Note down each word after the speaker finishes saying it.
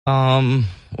Well,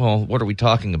 what are we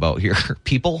talking about here?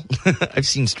 People? I've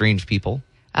seen strange people.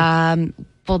 Well,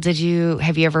 have you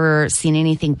ever seen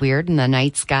anything weird in the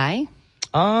night sky?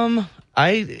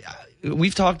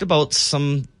 We've talked about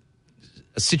some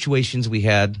situations we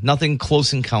had, nothing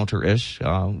close encounter-ish.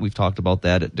 We've talked about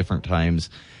that at different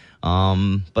times.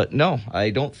 But no,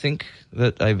 I don't think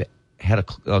that I've had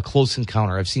a close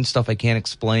encounter. I've seen stuff I can't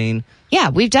explain. Yeah,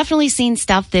 we've definitely seen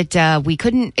stuff that we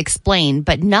couldn't explain,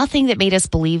 but nothing that made us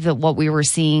believe that what we were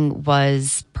seeing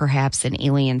was perhaps an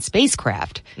alien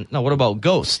spacecraft. Now, what about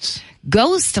ghosts?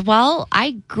 Ghosts? Well,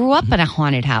 I grew up in a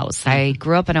haunted house. I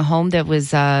grew up in a home that was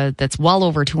that's well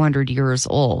over 200 years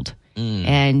old.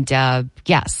 And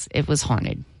yes, it was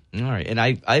haunted. All right. And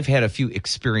I've had a few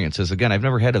experiences. Again, I've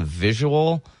never had a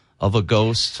visual of a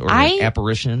ghost or an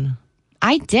apparition.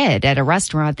 I did at a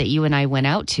restaurant that you and I went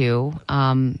out to.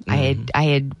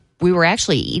 We were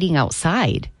actually eating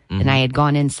outside, and I had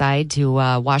gone inside to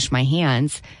wash my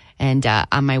hands. And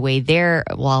on my way there,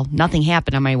 well, nothing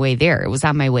happened on my way there. It was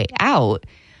on my way out.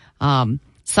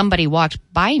 Somebody walked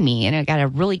by me, and I got a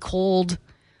really cold,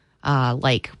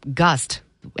 gust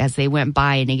as they went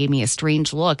by, and they gave me a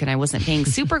strange look, and I wasn't paying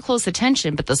super close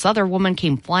attention. But this other woman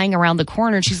came flying around the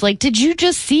corner, and she's like, "Did you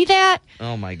just see that?"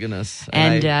 Oh my goodness!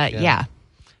 And yeah.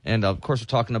 And of course, we're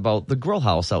talking about the Grill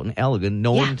House out in Allegan,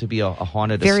 known to be a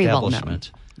haunted establishment.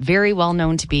 Very well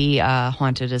known to be a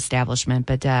haunted establishment.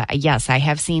 But yes, I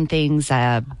have seen things.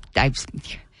 The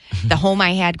home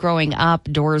I had growing up,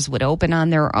 doors would open on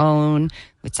their own.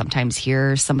 We'd sometimes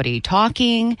hear somebody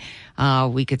talking.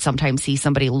 We could sometimes see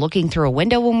somebody looking through a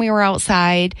window when we were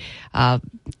outside.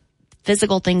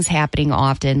 Physical things happening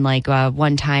often. Like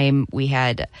one time we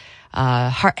had a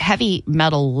heavy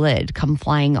metal lid come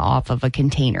flying off of a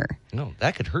container. No,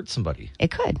 that could hurt somebody.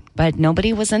 It could, but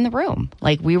nobody was in the room.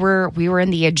 Like we were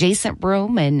in the adjacent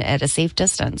room and at a safe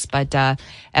distance. But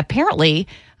apparently,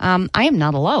 I am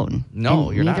not alone.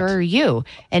 No, you're not. Neither are you.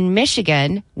 In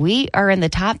Michigan, we are in the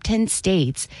top 10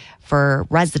 states for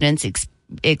residents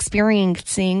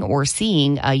experiencing or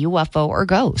seeing a UFO or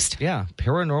ghost. Yeah,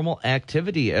 paranormal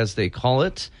activity, as they call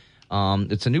it.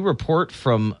 It's a new report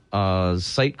from a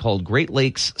site called Great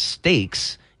Lakes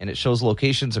Stakes, and it shows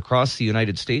locations across the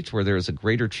United States where there is a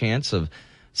greater chance of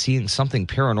seeing something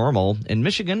paranormal. In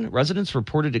Michigan, residents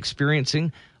reported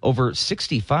experiencing over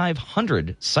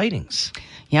 6,500 sightings.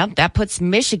 Yep, that puts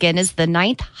Michigan as the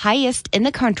 9th highest in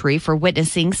the country for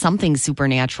witnessing something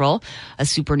supernatural. A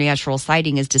supernatural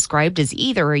sighting is described as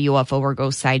either a UFO or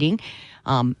ghost sighting.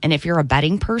 And if you're a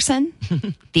betting person,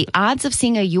 the odds of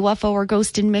seeing a UFO or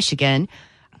ghost in Michigan,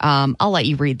 I'll let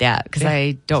you read that because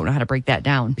I don't know how to break that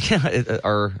down. Yeah,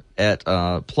 are at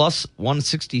plus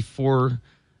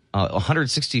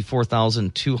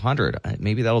 164,200.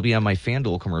 Maybe that'll be on my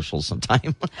FanDuel commercials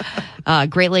sometime.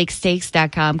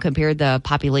 GreatLakesStakes.com compared the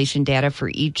population data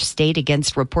for each state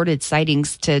against reported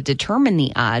sightings to determine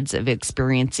the odds of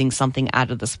experiencing something out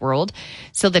of this world.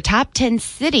 So the top 10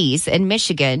 cities in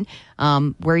Michigan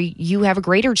where you have a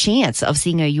greater chance of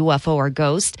seeing a UFO or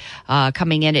ghost,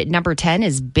 coming in at number 10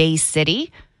 is Bay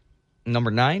City.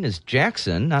 Number 9 is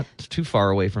Jackson, not too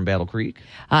far away from Battle Creek.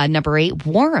 Number 8,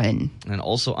 Warren. And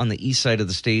also on the east side of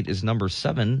the state is number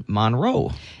 7,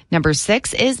 Monroe. Number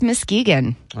 6 is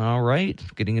Muskegon. All right,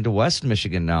 getting into West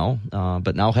Michigan now,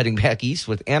 but now heading back east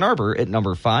with Ann Arbor at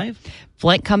number 5.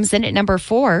 Flint comes in at number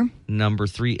 4. Number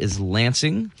 3 is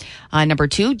Lansing. Number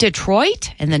 2,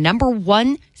 Detroit. And the number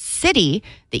 1 city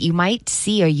that you might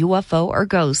see a UFO or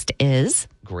ghost is?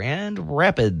 Grand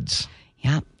Rapids.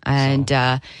 Yeah,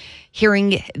 and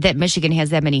hearing that Michigan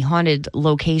has that many haunted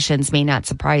locations may not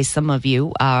surprise some of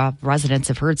you. Residents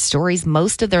have heard stories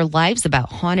most of their lives about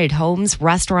haunted homes,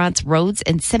 restaurants, roads,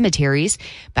 and cemeteries.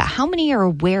 But how many are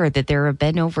aware that there have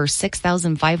been over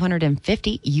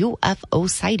 6,550 UFO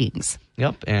sightings?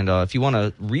 Yep, and if you want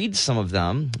to read some of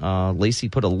them, Lacey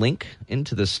put a link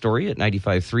into this story at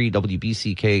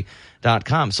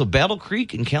 953wbck.com. So Battle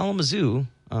Creek in Kalamazoo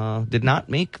did not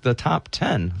make the top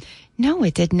 10. No,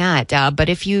 it did not. But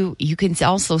if you can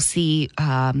also see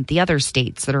the other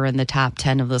states that are in the top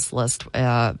 10 of this list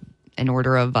in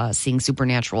order of seeing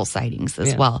supernatural sightings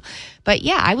as well. But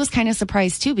yeah, I was kind of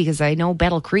surprised too because I know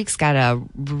Battle Creek's got a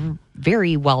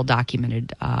very well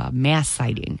documented mass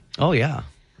sighting. Oh yeah,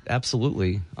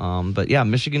 absolutely. But yeah,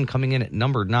 Michigan coming in at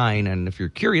number 9, and if you're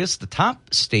curious, the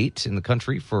top state in the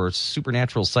country for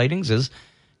supernatural sightings is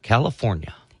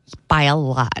California. By a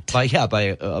lot.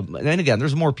 And again,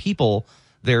 there's more people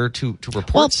there to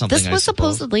report something. This was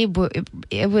supposedly,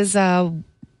 it was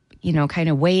kind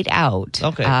of weighed out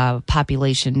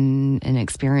population and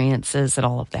experiences and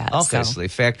all of that. Okay, so they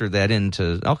factored that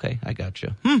into, I got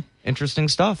you. Interesting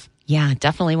stuff. Yeah,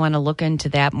 definitely want to look into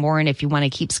that more. And if you want to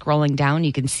keep scrolling down,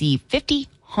 you can see 50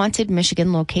 haunted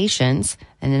Michigan locations.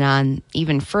 And then on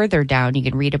even further down, you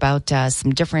can read about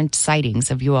some different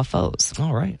sightings of UFOs.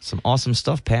 All right. Some awesome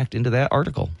stuff packed into that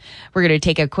article. We're going to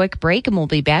take a quick break, and we'll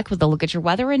be back with a look at your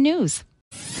weather and news.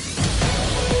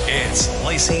 It's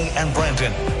Lacey and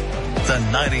Brenton, the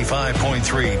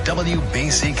 95.3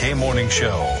 WBCK Morning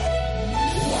Show.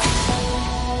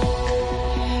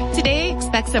 Today,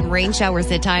 expect some rain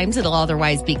showers at times. It'll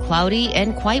otherwise be cloudy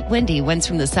and quite windy. Winds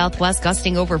from the southwest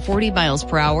gusting over 40 miles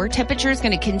per hour. Temperature is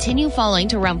going to continue falling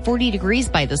to around 40 degrees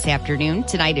by this afternoon.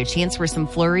 Tonight, a chance for some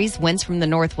flurries. Winds from the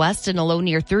northwest and a low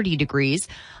near 30 degrees.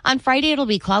 On Friday, it'll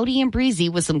be cloudy and breezy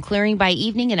with some clearing by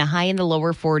evening and a high in the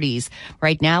lower 40s.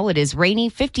 Right now, it is rainy,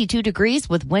 52 degrees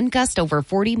with wind gust over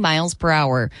 40 miles per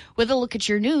hour. With a look at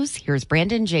your news, here's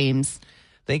Brandon James.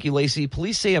 Thank you, Lacey.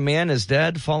 Police say a man is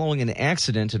dead following an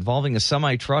accident involving a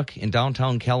semi-truck in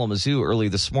downtown Kalamazoo early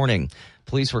this morning.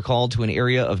 Police were called to an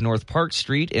area of North Park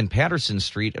Street and Patterson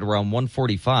Street at around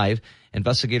 1:45.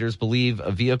 Investigators believe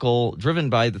a vehicle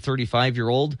driven by the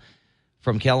 35-year-old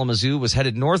from Kalamazoo was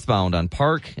headed northbound on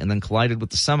Park and then collided with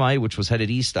the semi, which was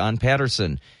headed east on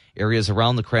Patterson. Areas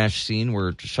around the crash scene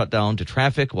were shut down to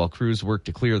traffic while crews worked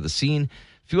to clear the scene.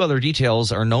 Few other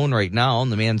details are known right now,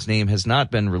 and the man's name has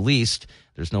not been released.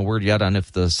 There's no word yet on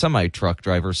if the semi-truck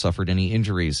driver suffered any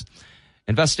injuries.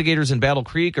 Investigators in Battle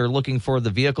Creek are looking for the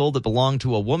vehicle that belonged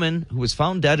to a woman who was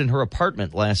found dead in her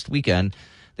apartment last weekend.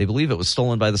 They believe it was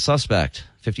stolen by the suspect.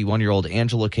 51-year-old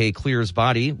Angela K. Clear's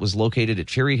body was located at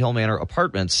Cherry Hill Manor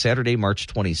Apartments Saturday, March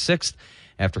 26th,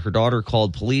 after her daughter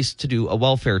called police to do a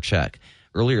welfare check.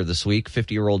 Earlier this week,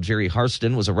 50-year-old Jerry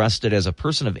Harston was arrested as a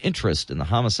person of interest in the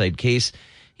homicide case.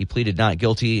 He pleaded not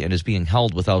guilty and is being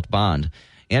held without bond.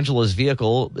 Angela's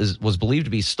vehicle was believed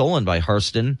to be stolen by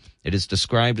Harston. It is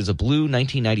described as a blue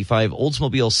 1995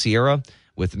 Oldsmobile Sierra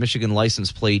with Michigan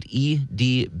license plate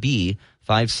EDB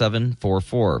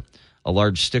 5744. A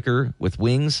large sticker with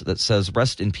wings that says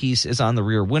 "Rest in Peace" is on the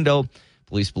rear window.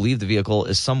 Police believe the vehicle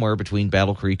is somewhere between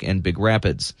Battle Creek and Big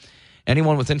Rapids.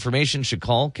 Anyone with information should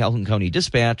call Calhoun County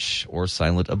Dispatch or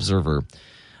Silent Observer.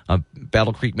 A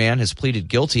Battle Creek man has pleaded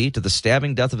guilty to the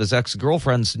stabbing death of his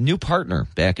ex-girlfriend's new partner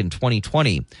back in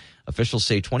 2020. Officials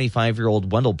say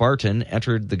 25-year-old Wendell Barton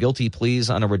entered the guilty pleas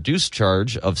on a reduced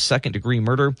charge of second-degree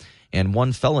murder and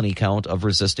one felony count of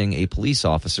resisting a police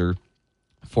officer.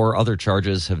 4 other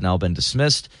charges have now been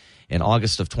dismissed. In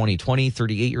August of 2020,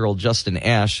 38-year-old Justin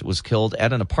Ash was killed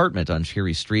at an apartment on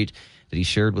Cherry Street that he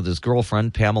shared with his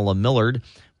girlfriend, Pamela Millard.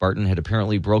 Barton had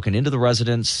apparently broken into the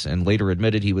residence and later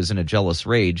admitted he was in a jealous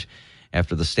rage.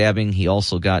 After the stabbing, he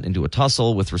also got into a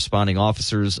tussle with responding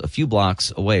officers a few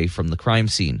blocks away from the crime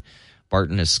scene.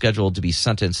 Barton is scheduled to be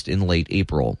sentenced in late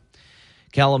April.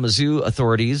 Kalamazoo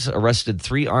authorities arrested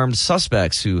 3 armed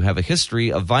suspects who have a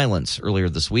history of violence earlier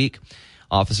this week.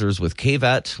 Officers with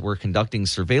KVET were conducting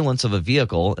surveillance of a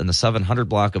vehicle in the 700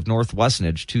 block of North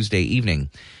Westnedge Tuesday evening.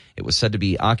 It was said to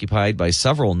be occupied by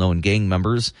several known gang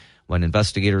members. When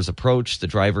investigators approached, the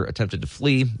driver attempted to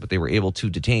flee, but they were able to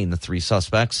detain the 3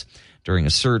 suspects. During a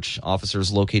search,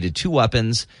 officers located 2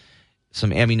 weapons,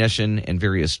 some ammunition, and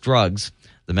various drugs.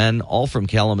 The men, all from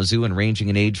Kalamazoo and ranging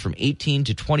in age from 18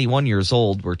 to 21 years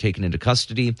old, were taken into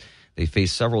custody. They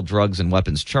faced several drugs and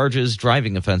weapons charges,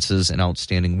 driving offenses, and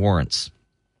outstanding warrants.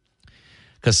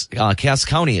 Cass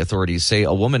County authorities say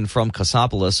a woman from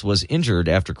Cassopolis was injured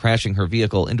after crashing her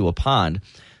vehicle into a pond.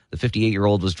 The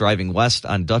 58-year-old was driving west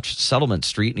on Dutch Settlement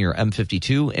Street near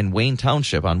M52 in Wayne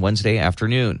Township on Wednesday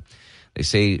afternoon. They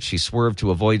say she swerved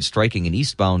to avoid striking an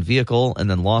eastbound vehicle and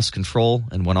then lost control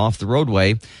and went off the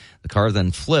roadway. The car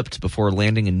then flipped before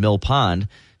landing in Mill Pond.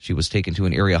 She was taken to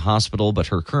an area hospital, but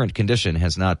her current condition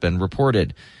has not been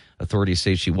reported. Authorities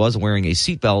say she was wearing a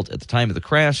seatbelt at the time of the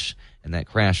crash, and that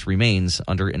crash remains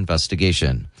under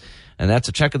investigation. And that's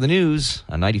a check of the news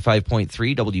on 95.3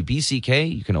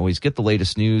 WBCK. You can always get the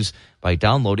latest news by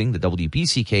downloading the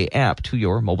WBCK app to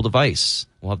your mobile device.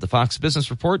 We'll have the Fox Business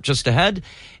Report just ahead.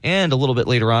 And a little bit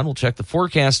later on, we'll check the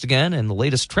forecast again and the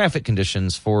latest traffic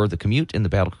conditions for the commute in the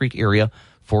Battle Creek area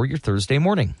for your Thursday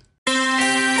morning.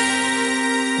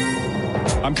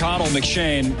 I'm Connell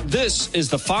McShane. This is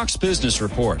the Fox Business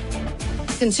Report.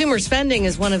 Consumer spending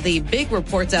is one of the big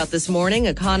reports out this morning.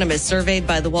 Economists surveyed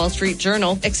by the Wall Street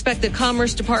Journal expect the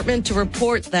Commerce Department to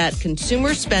report that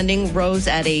consumer spending rose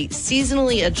at a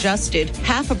seasonally adjusted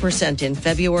 0.5% in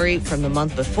February from the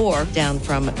month before, down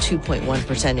from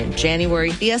 2.1% in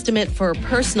January. The estimate for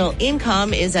personal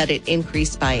income is that it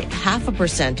increased by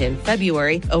 0.5% in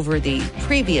February over the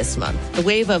previous month. The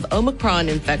wave of Omicron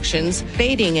infections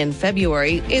fading in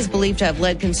February is believed to have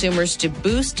led consumers to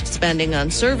boost spending on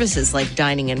services like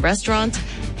dining in restaurants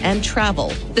and travel.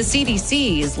 The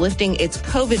CDC is lifting its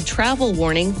COVID travel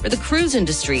warning for the cruise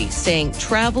industry, saying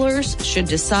travelers should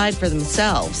decide for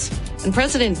themselves. And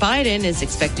President Biden is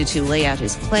expected to lay out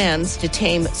his plans to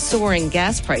tame soaring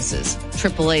gas prices.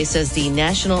 AAA says the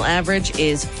national average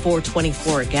is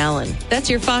 $4.24 a gallon. That's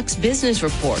your Fox Business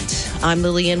Report. I'm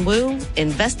Lillian Wu,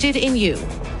 invested in you.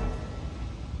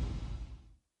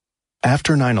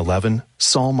 After 9/11,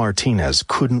 Saul Martinez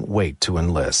couldn't wait to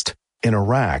enlist. In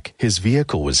Iraq, his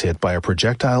vehicle was hit by a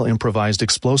projectile improvised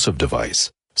explosive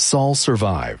device. Saul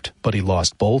survived, but he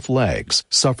lost both legs,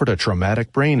 suffered a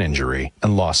traumatic brain injury,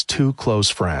 and lost 2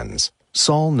 close friends.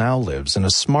 Saul now lives in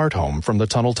a smart home from the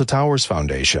Tunnel to Towers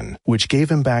Foundation, which gave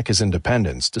him back his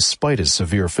independence despite his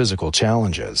severe physical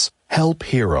challenges. Help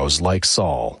heroes like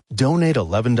Saul. Donate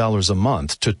 $11 a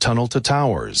month to Tunnel to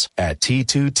Towers at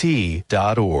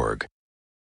T2T.org.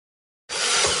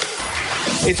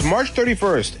 It's March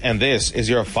 31st, and this is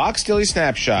your Fox Daily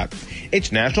Snapshot.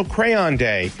 It's National Crayon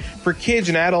Day. For kids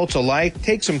and adults alike,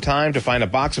 take some time to find a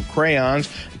box of crayons,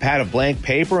 a pad of blank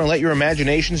paper, and let your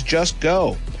imaginations just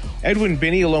go. Edwin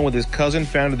Binney, along with his cousin,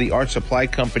 founded the art supply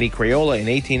company Crayola in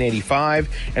 1885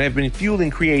 and have been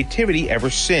fueling creativity ever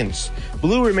since.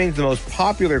 Blue remains the most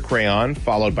popular crayon,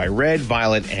 followed by red,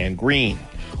 violet, and green.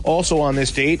 Also on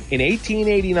this date, in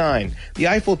 1889, the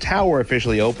Eiffel Tower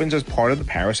officially opens as part of the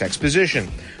Paris Exposition.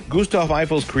 Gustave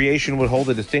Eiffel's creation would hold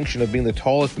the distinction of being the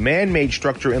tallest man-made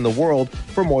structure in the world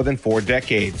for more than 4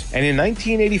 decades. And in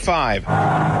 1985...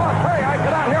 I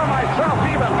cannot hear myself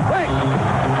even think.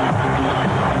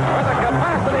 With a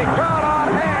capacity crowd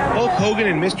on hand. Hulk Hogan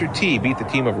and Mr. T beat the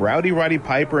team of Rowdy Roddy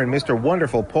Piper and Mr.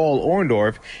 Wonderful Paul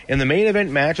Orndorff in the main event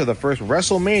match of the first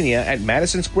WrestleMania at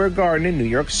Madison Square Garden in New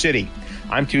York City.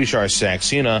 I'm Tushar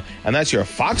Saxena, and that's your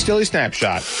Fox Daily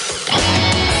Snapshot.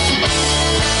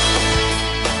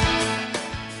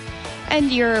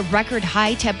 And your record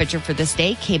high temperature for this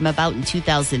day came about in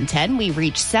 2010. We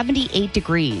reached 78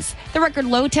 degrees. The record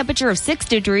low temperature of 6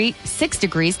 degrees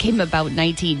came about in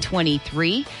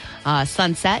 1923.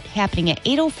 Sunset happening at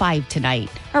 8:05 tonight.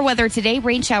 Our weather today,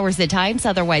 rain showers at times,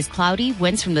 otherwise cloudy,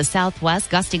 winds from the southwest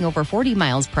gusting over 40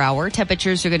 miles per hour.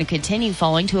 Temperatures are going to continue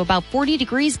falling to about 40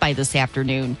 degrees by this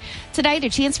afternoon. Tonight, a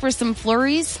chance for some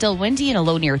flurries, still windy and a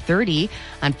low near 30.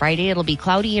 On Friday, it'll be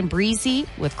cloudy and breezy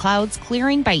with clouds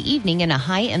clearing by evening and a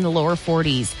high in the lower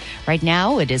 40s. Right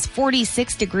now, it is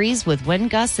 46 degrees with wind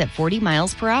gusts at 40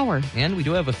 miles per hour. And we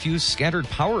do have a few scattered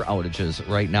power outages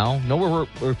right now. No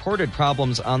reported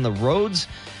problems on the roads.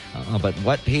 But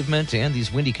wet pavement and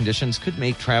these windy conditions could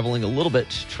make traveling a little bit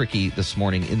tricky this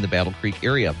morning in the Battle Creek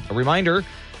area. A reminder,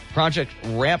 project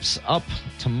wraps up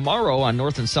tomorrow on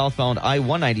north and southbound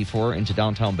I-194 into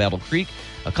downtown Battle Creek.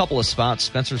 A couple of spots,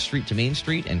 Spencer Street to Main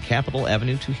Street and Capitol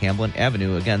Avenue to Hamlin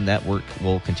Avenue. Again, that work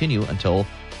will continue until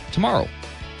tomorrow.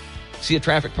 See a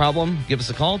traffic problem? Give us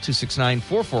a call,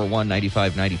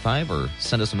 269-441-9595, or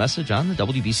send us a message on the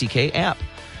WBCK app.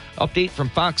 Update from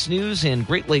Fox News and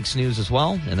Great Lakes News as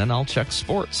well, and then I'll check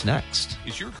sports next.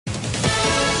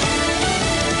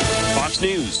 Fox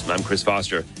News, I'm Chris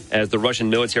Foster. As the Russian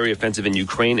military offensive in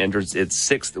Ukraine enters its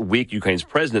 6th week, Ukraine's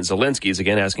President Zelensky is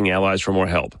again asking allies for more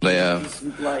help. They are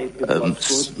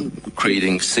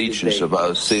creating sieges of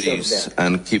our cities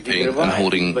and keeping and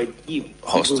holding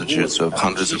hostages of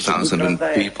hundreds of thousands of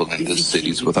people in these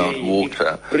cities without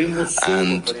water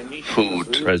and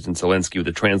food. President Zelensky with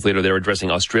a translator there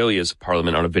addressing Australia's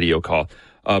parliament on a video call.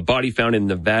 A body found in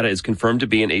Nevada is confirmed to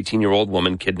be an 18-year-old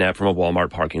woman kidnapped from a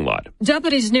Walmart parking lot.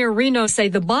 Deputies near Reno say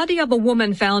the body of a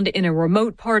woman found in a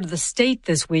remote part of the state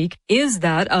this week is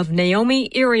that of Naomi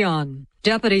Irion.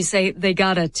 Deputies say they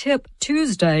got a tip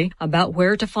Tuesday about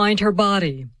where to find her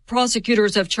body.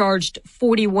 Prosecutors have charged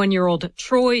 41-year-old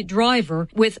Troy Driver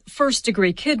with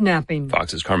first-degree kidnapping.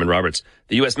 Fox's Carmen Roberts.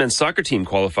 The U.S. men's soccer team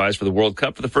qualifies for the World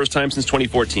Cup for the first time since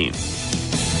 2014.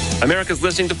 America's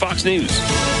listening to Fox News.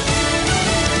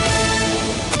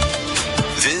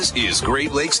 This is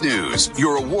Great Lakes News,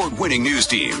 your award-winning news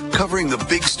team, covering the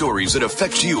big stories that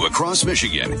affect you across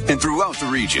Michigan and throughout the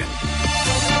region.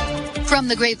 From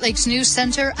the Great Lakes News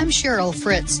Center, I'm Cheryl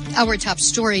Fritz. Our top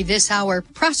story this hour,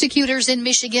 prosecutors in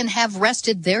Michigan have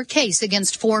rested their case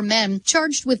against 4 men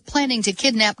charged with planning to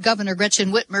kidnap Governor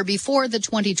Gretchen Whitmer before the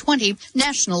 2020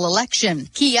 national election.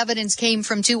 Key evidence came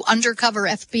from 2 undercover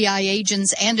FBI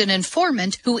agents and an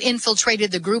informant who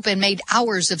infiltrated the group and made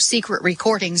hours of secret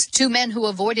recordings. 2 men who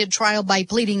avoided trial by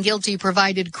pleading guilty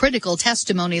provided critical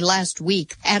testimony last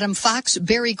week. Adam Fox,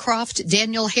 Barry Croft,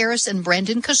 Daniel Harris, and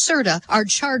Brandon Caserta are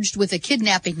charged with a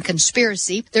kidnapping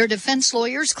conspiracy. Their defense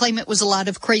lawyers claim it was a lot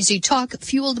of crazy talk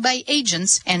fueled by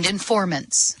agents and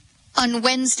informants. On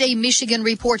Wednesday, Michigan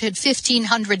reported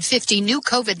 1,550 new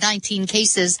COVID-19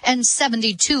 cases and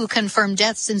 72 confirmed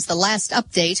deaths since the last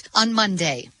update on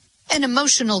Monday. An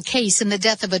emotional case in the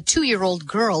death of a 2-year-old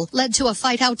girl led to a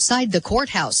fight outside the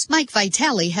courthouse. Mike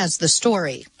Vitale has the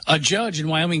story. A judge in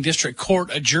Wyoming District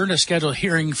Court adjourned a scheduled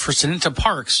hearing for Sanita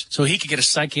Parks so he could get a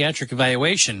psychiatric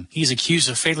evaluation. He's accused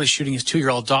of fatally shooting his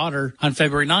 2-year-old daughter on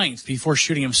February 9th before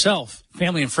shooting himself.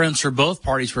 Family and friends for both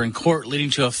parties were in court,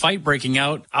 leading to a fight breaking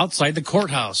out outside the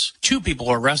courthouse. 2 people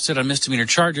were arrested on misdemeanor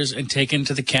charges and taken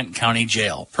to the Kent County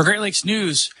Jail. For Great Lakes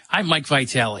News, I'm Mike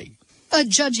Vitale. A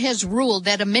judge has ruled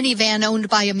that a minivan owned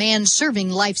by a man serving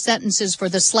life sentences for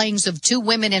the slayings of 2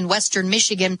 women in western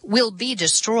Michigan will be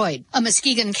destroyed. A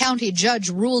Muskegon County judge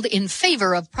ruled in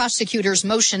favor of prosecutors'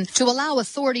 motion to allow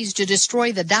authorities to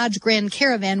destroy the Dodge Grand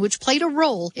Caravan, which played a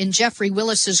role in Jeffrey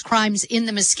Willis's crimes in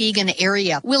the Muskegon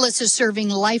area. Willis is serving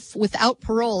life without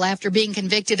parole after being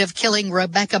convicted of killing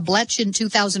Rebecca Bletch in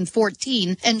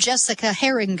 2014 and Jessica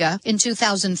Herringa in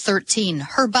 2013.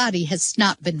 Her body has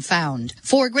not been found.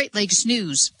 For Great Lakes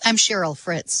News, I'm Cheryl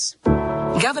Fritz.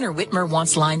 Governor Whitmer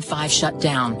wants Line 5 shut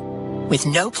down with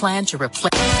no plan to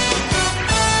replace.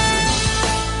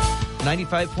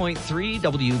 95.3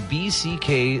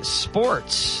 WBCK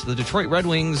Sports. The Detroit Red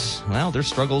Wings, well, their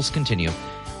struggles continue.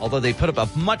 Although they put up a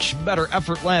much better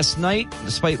effort last night,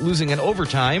 despite losing in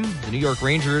overtime, the New York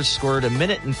Rangers scored 1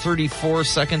 minute and 34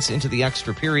 seconds into the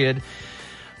extra period.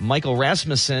 Michael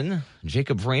Rasmussen,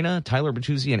 Jacob Vrana, Tyler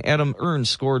Bertuzzi, and Adam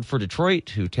Ernst scored for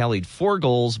Detroit, who tallied 4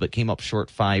 goals but came up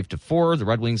short 5-4. The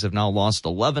Red Wings have now lost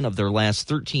 11 of their last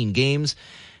 13 games.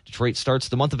 Detroit starts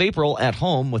the month of April at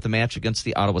home with a match against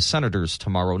the Ottawa Senators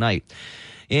tomorrow night.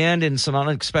 And in some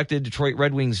unexpected Detroit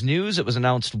Red Wings news, it was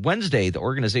announced Wednesday the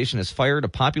organization has fired a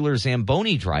popular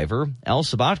Zamboni driver. Al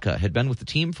Sabatka had been with the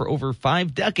team for over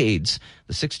 5 decades.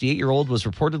 The 68-year-old was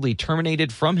reportedly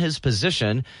terminated from his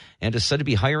position and is said to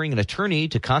be hiring an attorney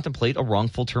to contemplate a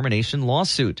wrongful termination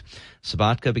lawsuit.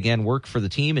 Sabatka began work for the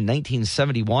team in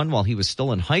 1971 while he was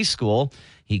still in high school.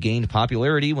 He gained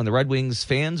popularity when the Red Wings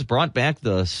fans brought back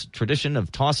the tradition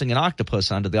of tossing an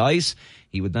octopus onto the ice.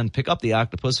 He would then pick up the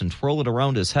octopus and twirl it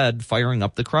around his head, firing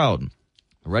up the crowd.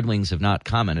 The Red Wings have not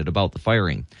commented about the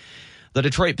firing. The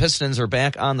Detroit Pistons are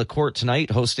back on the court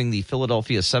tonight, hosting the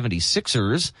Philadelphia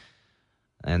 76ers.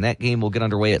 And that game will get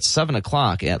underway at 7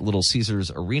 o'clock at Little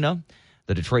Caesars Arena.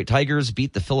 The Detroit Tigers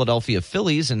beat the Philadelphia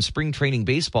Phillies in spring training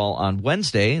baseball on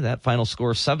Wednesday. That final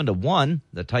score 7-1.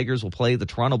 The Tigers will play the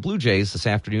Toronto Blue Jays this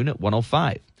afternoon at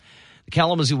 1:05. The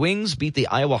Kalamazoo Wings beat the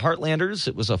Iowa Heartlanders.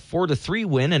 It was a 4-3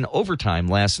 win in overtime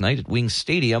last night at Wings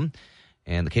Stadium.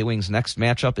 And the K-Wings' next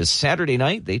matchup is Saturday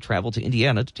night. They travel to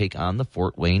Indiana to take on the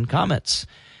Fort Wayne Comets.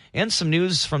 And some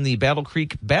news from the Battle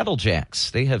Creek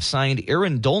Battlejacks. They have signed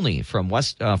Aaron Dolney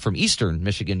from Eastern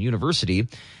Michigan University.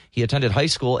 He attended high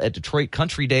school at Detroit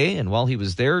Country Day, and while he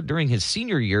was there during his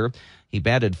senior year, he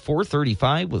batted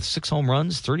 .435 with 6 home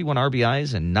runs, 31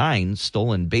 RBIs, and 9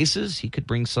 stolen bases. He could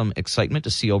bring some excitement to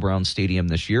C.O. Brown Stadium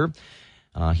this year.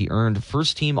 He earned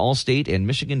first-team All-State and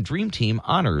Michigan Dream Team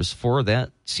honors for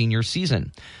that senior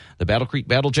season. The Battle Creek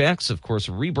Battlejacks, of course,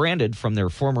 rebranded from their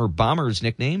former Bombers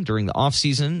nickname during the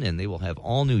offseason, and they will have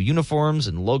all new uniforms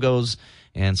and logos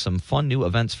and some fun new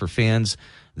events for fans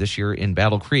this year in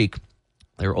Battle Creek.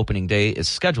 Their opening day is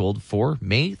scheduled for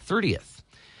May 30th.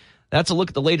 That's a look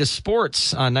at the latest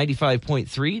sports on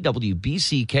 95.3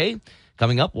 WBCK.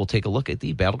 Coming up, we'll take a look at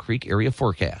the Battle Creek area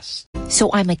forecast. So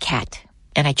I'm a cat,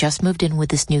 and I just moved in with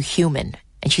this new human,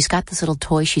 and she's got this little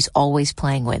toy she's always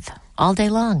playing with all day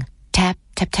long. Tap,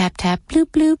 tap, tap, tap, bloop,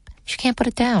 bloop. She can't put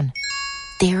it down.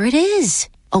 There it is.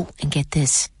 Oh, and get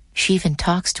this. She even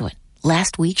talks to it.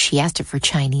 Last week, she asked it for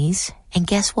Chinese, and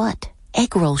guess what?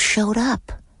 Egg rolls showed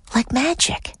up. Like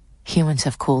magic. Humans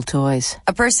have cool toys.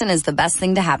 A person is the best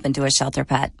thing to happen to a shelter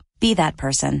pet. Be that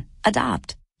person.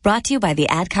 Adopt. Brought to you by the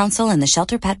Ad Council and the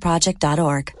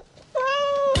ShelterPetProject.org.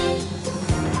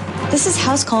 This is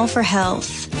House Call for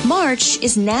Health. March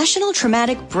is National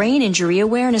Traumatic Brain Injury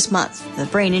Awareness Month. The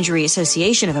Brain Injury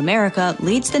Association of America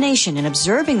leads the nation in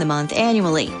observing the month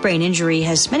annually. Brain injury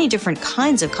has many different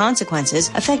kinds of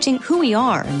consequences affecting who we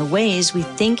are and the ways we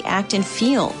think, act, and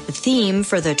feel. The theme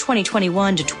for the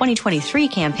 2021 to 2023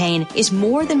 campaign is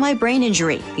More Than My Brain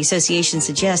Injury. The association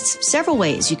suggests several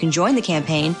ways you can join the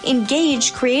campaign.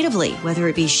 Engage creatively, whether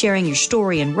it be sharing your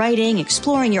story in writing,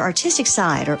 exploring your artistic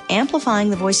side, or amplifying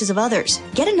the voices of others.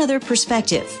 Get another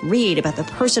perspective. Read about the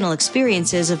personal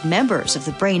experiences of members of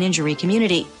the brain injury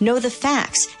community. Know the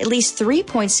facts. At least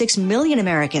 3.6 million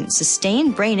Americans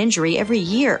sustain brain injury every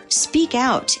year. Speak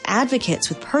out. Advocates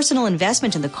with personal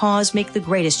investment in the cause make the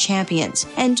greatest champions.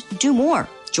 And do more.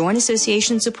 Join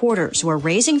association supporters who are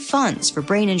raising funds for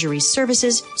brain injury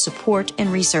services, support,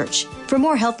 and research. For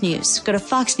more health news, go to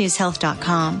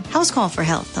foxnewshealth.com. House Call for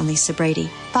Health. I'm Lisa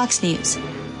Brady. Fox News.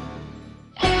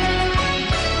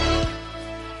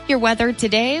 Your weather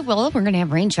today, well, we're going to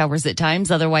have rain showers at times.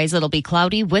 Otherwise, it'll be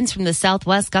cloudy. Winds from the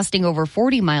southwest gusting over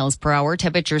 40 miles per hour.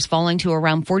 Temperatures falling to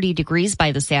around 40 degrees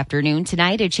by this afternoon.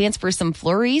 Tonight, a chance for some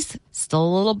flurries. Still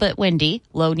a little bit windy.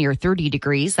 Low near 30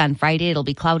 degrees. On Friday, it'll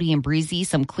be cloudy and breezy.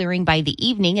 Some clearing by the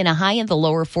evening and a high in the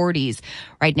lower 40s.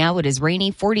 Right now, it is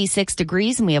rainy, 46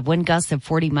 degrees, and we have wind gusts of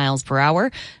 40 miles per hour.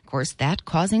 Of course, that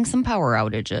causing some power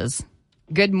outages.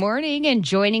 Good morning, and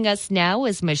joining us now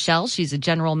is Michelle. She's a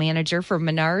general manager for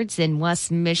Menards in West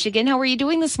Michigan. How are you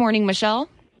doing this morning, Michelle?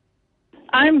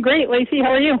 I'm great, Lacey.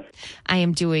 How are you? I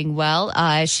am doing well.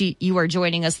 You are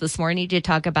joining us this morning to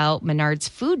talk about Menards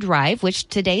Food Drive, which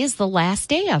today is the last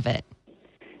day of it.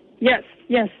 Yes,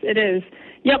 it is.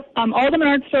 Yep, all the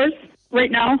Menards stores right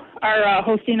now are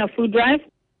hosting a food drive.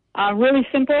 Really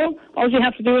simple. All you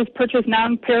have to do is purchase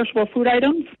non-perishable food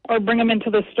items or bring them into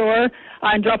the store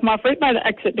and drop them off right by the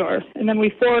exit door. And then we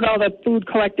forward all the food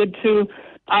collected to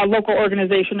a local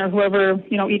organization or whoever,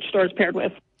 each store is paired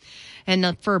with.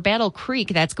 And for Battle Creek,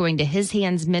 that's going to His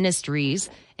Hands Ministries.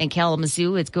 And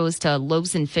Kalamazoo, it goes to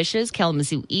Loaves and Fishes.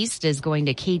 Kalamazoo East is going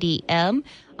to KDM.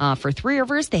 For Three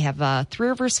Rivers, they have Three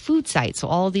Rivers food site. So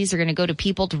all of these are going to go to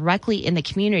people directly in the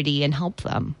community and help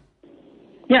them.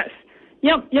 Yes.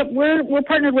 Yep. We're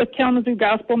partnered with Kalamazoo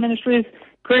Gospel Ministries.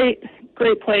 Great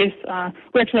place.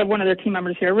 We actually have one of their team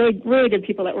members here. Really, really good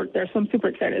people that work there. So I'm super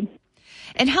excited.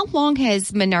 And how long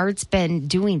has Menards been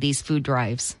doing these food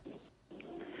drives?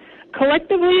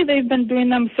 Collectively, they've been doing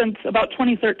them since about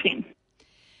 2013.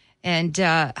 And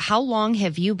how long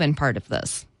have you been part of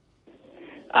this?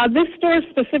 This store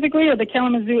specifically, or the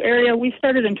Kalamazoo area, we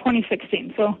started in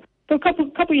 2016. So a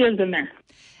couple years in there.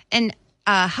 And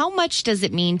how much does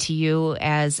it mean to you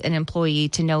as an employee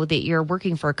to know that you're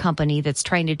working for a company that's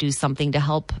trying to do something to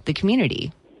help the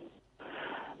community?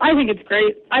 I think it's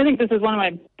great. I think this is one of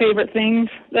my favorite things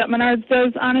that Menards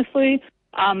does, honestly.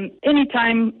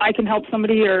 Anytime I can help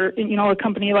somebody or, a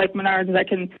company like Menards that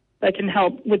can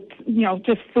help with,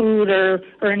 just food or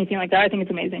anything like that, I think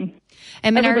it's amazing.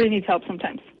 And everybody needs help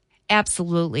sometimes.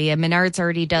 Absolutely. And Menards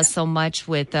already does so much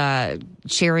with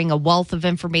sharing a wealth of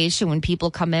information when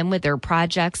people come in with their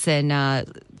projects and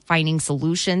finding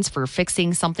solutions for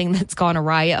fixing something that's gone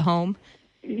awry at home.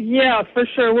 Yeah, for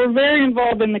sure. We're very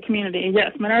involved in the community.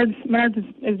 Yes, Menards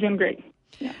is doing great.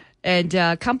 Yeah. And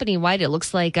company-wide, it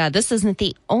looks like this isn't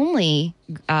the only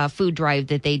food drive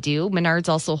that they do. Menards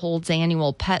also holds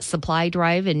annual pet supply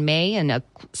drive in May and a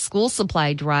school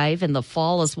supply drive in the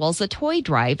fall, as well as a toy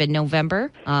drive in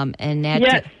November. And that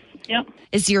yes, yep.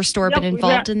 Is your store been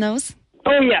involved in those?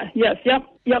 Oh, yeah, yes, yep.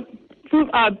 Food,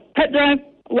 pet drive,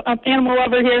 animal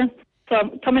lover here.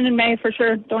 So come in May for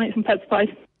sure. Donate some pet supplies.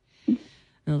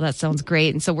 Well, that sounds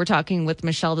great. And so we're talking with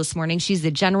Michelle this morning. She's the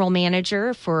general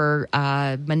manager for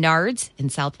Menards in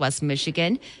Southwest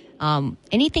Michigan.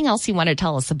 Anything else you want to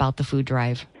tell us about the food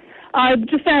drive?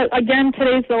 Just again,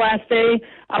 today's the last day.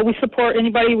 We support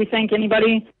anybody. We thank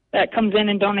anybody that comes in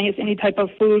and donates any type of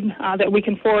food that we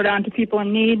can forward on to people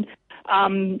in need.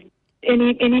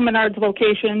 Any Menards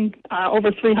location,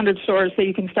 over 300 stores that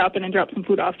you can stop in and drop some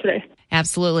food off today.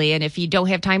 Absolutely. And if you don't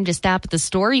have time to stop at the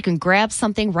store, you can grab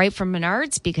something right from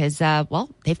Menards because,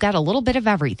 they've got a little bit of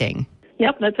everything.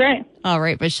 Yep, that's right. All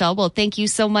right, Michelle. Well, thank you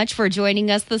so much for joining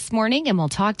us this morning, and we'll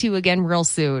talk to you again real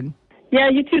soon. Yeah,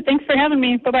 you too. Thanks for having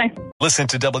me. Bye-bye. Listen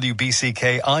to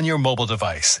WBCK on your mobile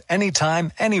device,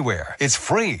 anytime, anywhere. It's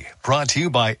free. Brought to you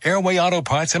by Airway Auto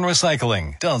Parts and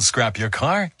Recycling. Don't scrap your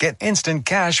car. Get instant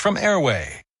cash from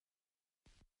Airway.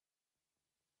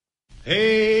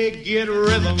 Hey, get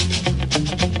rhythm.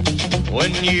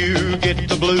 When you get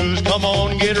the blues, come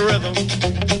on, get rhythm.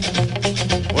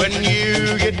 When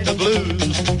you get the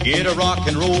blues, get a rock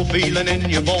and roll feeling in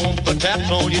your bones. Put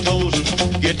taps on your toes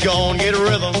and get gone, get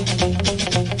rhythm.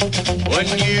 when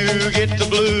you get the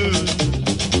blues.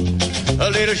 A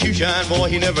little shoeshine boy,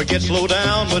 he never gets low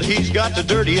down, but he's got the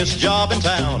dirtiest job in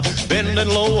town. Bending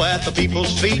low at the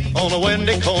people's feet on a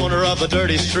windy corner of a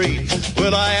dirty street.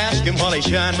 Well, I asked him while he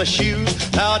shined my shoes,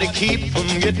 how'd he keep from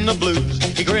getting the blues?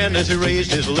 He grinned as he raised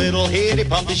his little head, he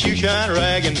popped his shoeshine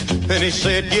rag, and then he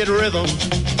said, get rhythm.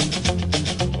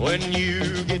 When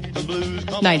you get the blues.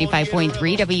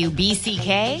 95.3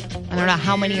 WBCK. I don't know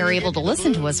how many are able to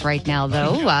listen to us right now,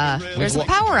 though. There's a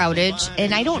power outage,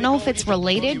 and I don't know if it's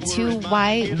related to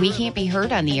why we can't be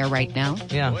heard on the air right now.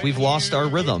 Yeah, we've lost our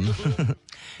rhythm.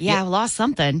 Yeah, I lost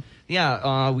something.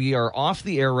 Yeah, we are off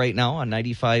the air right now on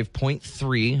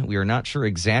 95.3. We are not sure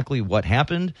exactly what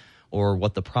happened or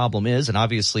what the problem is. And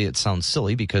obviously it sounds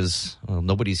silly because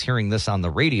nobody's hearing this on the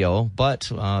radio, but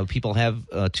people have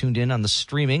tuned in on the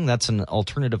streaming. That's an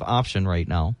alternative option right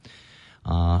now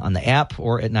on the app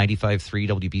or at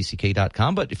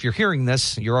 953wbck.com. But if you're hearing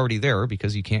this, you're already there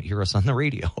because you can't hear us on the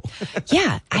radio.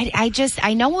 Yeah,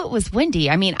 I know it was windy.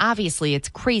 I mean, obviously it's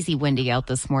crazy windy out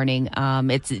this morning.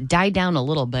 It's died down a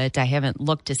little bit. I haven't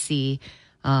looked to see.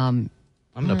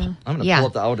 I'm gonna pull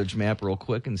up the outage map real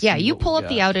quick and see. Yeah, you pull up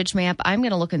the outage map. I'm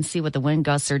gonna look and see what the wind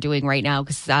gusts are doing right now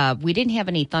because we didn't have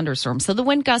any thunderstorms. So the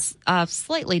wind gusts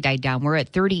slightly died down. We're at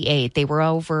 38. They were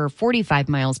over 45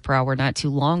 miles per hour not too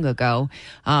long ago.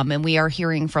 And we are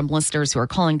hearing from listeners who are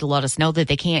calling to let us know that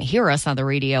they can't hear us on the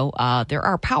radio. There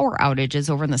are power outages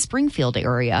over in the Springfield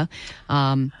area.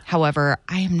 However,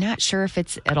 I am not sure if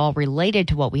it's at all related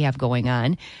to what we have going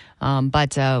on.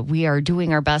 But we are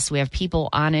doing our best. We have people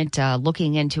on it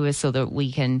looking into it so that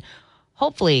we can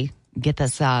hopefully get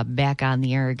this back on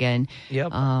the air again.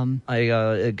 Yep.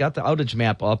 I got the outage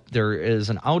map up. There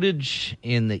is an outage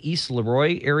in the East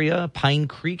Leroy area, Pine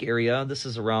Creek area. This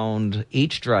is around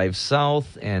H Drive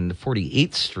South and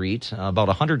 48th Street. About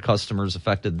 100 customers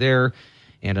affected there.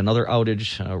 And another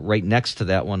outage right next to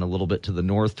that one, a little bit to the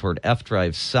north toward F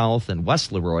Drive South and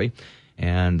West Leroy.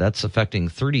 And that's affecting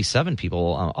 37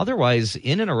 people. Otherwise,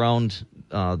 in and around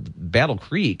Battle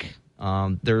Creek,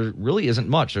 there really isn't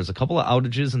much. There's a couple of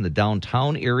outages in the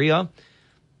downtown area.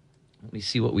 Let me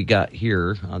see what we got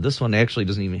here. This one actually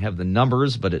doesn't even have the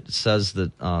numbers, but it says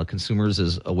that Consumers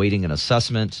is awaiting an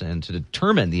assessment and to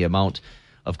determine the amount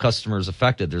of customers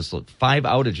affected. There's 5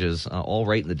 outages, all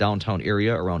right in the downtown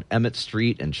area around Emmett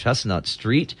Street and Chestnut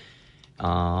Street.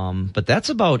 But that's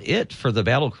about it for the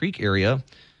Battle Creek area.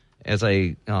 As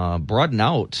I broaden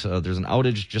out, there's an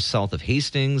outage just south of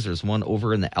Hastings. There's one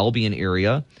over in the Albion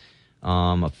area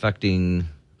affecting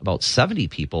about 70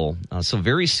 people. So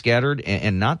very scattered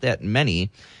and not that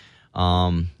many.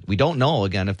 We don't know,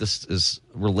 again, if this is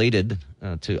related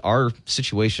to our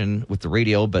situation with the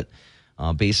radio, but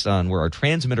based on where our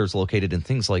transmitter is located and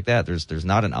things like that, there's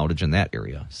not an outage in that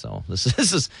area. So this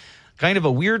is kind of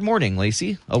a weird morning,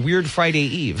 Lacey. A weird Friday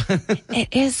Eve. It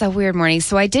is a weird morning.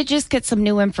 So I did just get some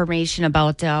new information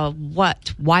about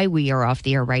why we are off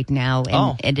the air right now,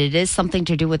 and it is something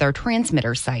to do with our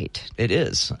transmitter site. It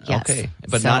is. Yes. Okay.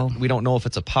 But we don't know if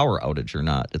it's a power outage or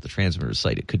not at the transmitter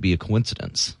site. It could be a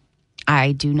coincidence.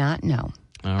 I do not know.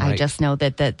 All right. I just know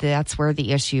that's where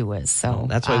the issue is. So well,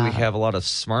 that's why we have a lot of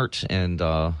smart and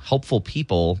helpful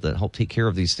people that help take care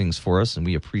of these things for us, and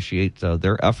we appreciate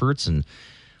their efforts, and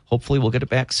hopefully we'll get it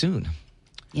back soon.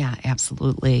 Yeah,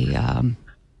 absolutely.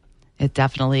 It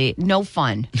definitely, no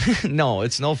fun. No,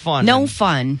 it's no fun. No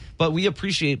fun. But we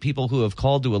appreciate people who have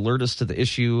called to alert us to the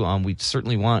issue. We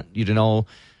certainly want you to know.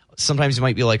 Sometimes you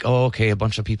might be like, oh, okay, a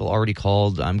bunch of people already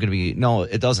called. I'm going to be... No,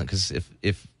 it doesn't, because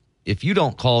if you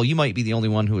don't call, you might be the only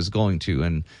one who is going to.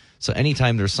 And so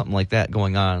anytime there's something like that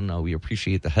going on, we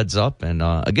appreciate the heads up. And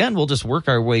again, we'll just work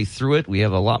our way through it. We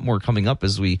have a lot more coming up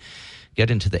as we get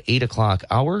into the 8 o'clock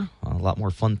hour. A lot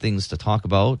more fun things to talk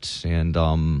about. And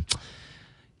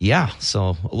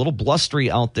so a little blustery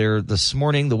out there this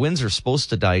morning. The winds are supposed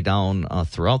to die down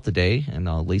throughout the day. And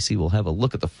Lacey will have a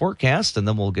look at the forecast, and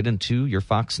then we'll get into your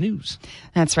Fox News.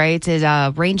 That's right.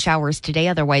 It's rain showers today,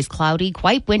 otherwise cloudy.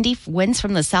 Quite windy. Winds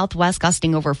from the southwest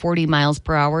gusting over 40 miles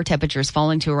per hour. Temperatures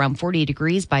falling to around 40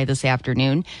 degrees by this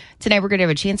afternoon. Tonight we're going to have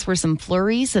a chance for some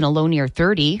flurries and a low near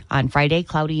 30. On Friday,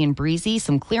 cloudy and breezy.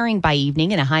 Some clearing by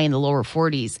evening and a high in the lower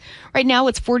 40s. Right now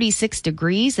it's 46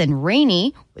 degrees and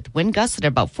rainy with wind gusts at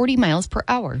about 40 miles per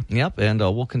hour. Yep, and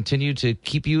we'll continue to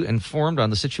keep you informed on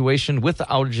the situation with the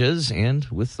outages and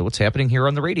with what's happening here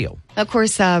on the radio. Of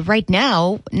course, right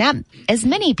now, not as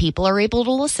many people are able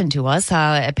to listen to us,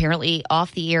 apparently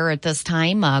off the air at this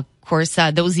time. Of course,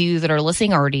 those of you that are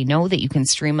listening already know that you can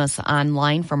stream us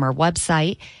online from our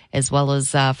website as well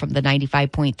as from the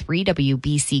 95.3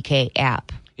 WBCK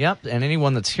app. Yep, and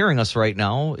anyone that's hearing us right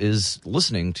now is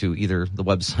listening to either the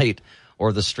website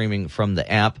or the streaming from the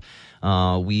app.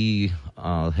 We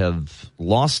have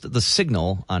lost the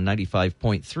signal on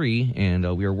 95.3,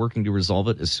 and we are working to resolve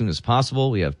it as soon as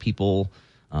possible. We have people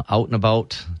out and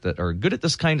about that are good at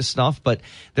this kind of stuff, but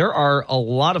there are a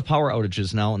lot of power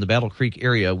outages now in the Battle Creek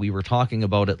area. We were talking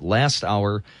about it last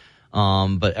hour,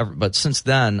 but since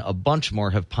then, a bunch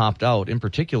more have popped out, in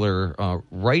particular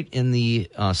right in the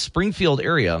Springfield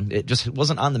area. It just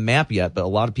wasn't on the map yet, but a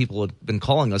lot of people have been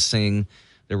calling us saying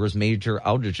there was major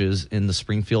outages in the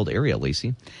Springfield area,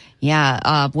 Lacey.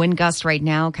 Yeah, wind gust right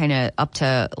now kind of up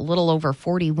to a little over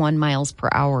 41 miles per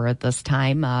hour at this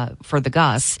time for the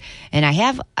gusts. And I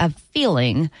have a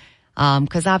feeling,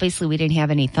 because obviously we didn't have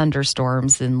any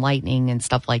thunderstorms and lightning and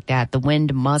stuff like that, the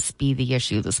wind must be the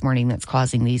issue this morning that's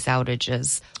causing these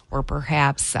outages. Or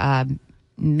perhaps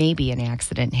maybe an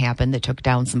accident happened that took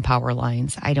down some power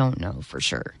lines. I don't know for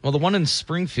sure. Well, the one in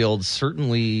Springfield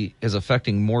certainly is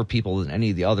affecting more people than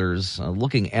any of the others.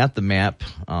 Looking at the map,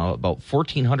 about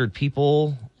 1,400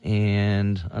 people,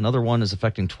 and another one is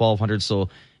affecting 1,200. So,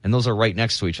 and those are right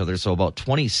next to each other. So about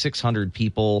 2,600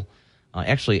 people.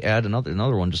 Actually, add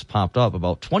another one just popped up.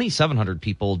 About 2,700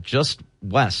 people just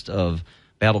west of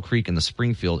Battle Creek in the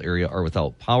Springfield area are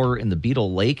without power. In the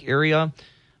Beetle Lake area,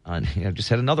 I just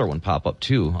had another one pop up,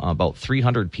 too, about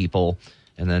 300 people.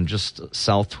 And then just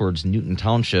south towards Newton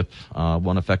Township,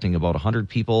 one affecting about 100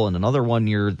 people. And another one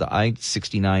near the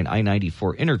I-69,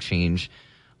 I-94 interchange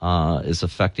is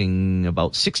affecting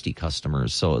about 60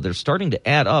 customers. So they're starting to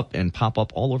add up and pop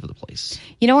up all over the place.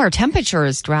 You know, our temperature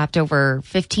has dropped over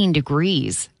 15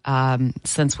 degrees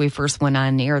since we first went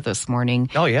on air this morning.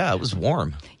 Oh, yeah, it was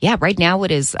warm. Yeah, right now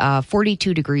it is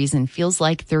 42 degrees and feels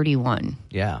like 31.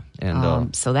 Yeah.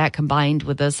 And so that combined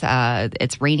with this,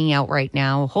 it's raining out right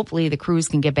now. Hopefully the crews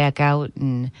can get back out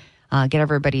and get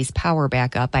everybody's power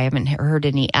back up. I haven't heard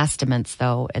any estimates,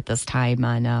 though, at this time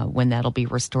on when that'll be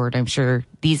restored. I'm sure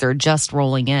these are just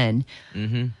rolling in.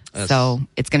 Mm-hmm. So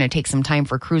it's going to take some time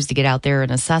for crews to get out there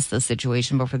and assess the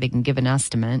situation before they can give an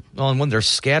estimate. Well, and when they're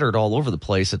scattered all over the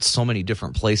place, it's so many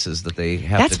different places that they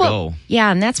have to go.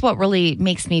 Yeah, and that's what really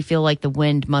makes me feel like the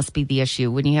wind must be the issue.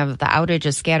 When you have the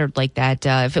outages scattered like that,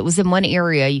 if it was in one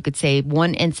area, you could say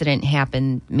one incident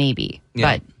happened, maybe.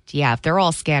 Yeah. But yeah, if they're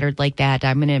all scattered like that,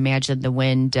 I'm going to imagine the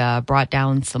wind brought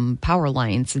down some power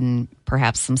lines and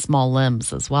perhaps some small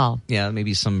limbs as well. Yeah,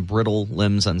 maybe some brittle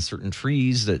limbs on certain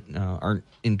trees that aren't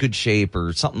in good shape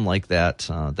or something like that.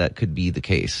 That could be the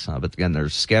case. But again,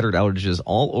 there's scattered outages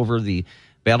all over the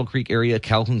Battle Creek area,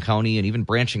 Calhoun County, and even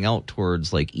branching out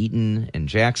towards like Eaton and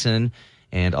Jackson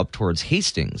and up towards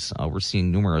Hastings. We're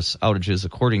seeing numerous outages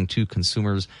according to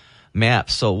consumers'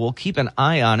 maps. So we'll keep an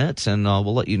eye on it, and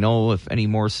we'll let you know if any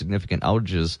more significant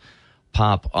outages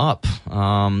pop up.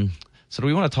 So do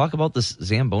we want to talk about this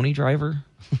Zamboni driver?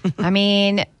 I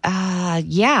mean,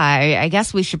 I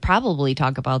guess we should probably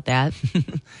talk about that.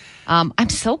 I'm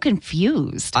so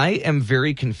confused. I am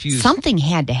very confused. Something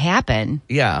had to happen.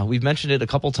 Yeah, we've mentioned it a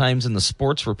couple times in the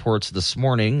sports reports this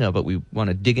morning, but we want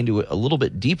to dig into it a little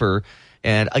bit deeper.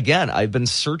 And again, I've been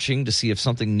searching to see if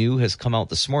something new has come out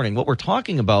this morning. What we're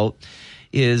talking about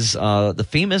is the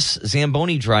famous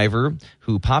Zamboni driver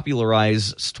who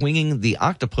popularized swinging the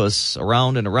octopus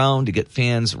around and around to get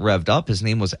fans revved up. His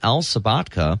name was Al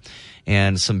Sabatka,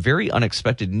 and some very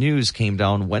unexpected news came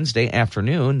down Wednesday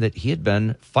afternoon that he had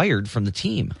been fired from the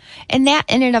team. And that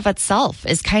in and of itself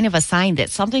is kind of a sign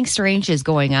that something strange is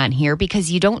going on here,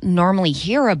 because you don't normally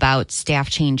hear about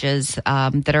staff changes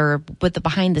that are with the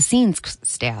behind-the-scenes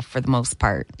staff for the most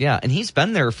part. Yeah, and he's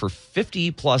been there for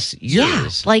 50-plus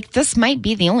years. Yeah, like this might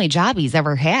be the only job he's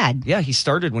ever had. Yeah, he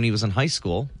started when he was in high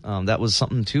school. That was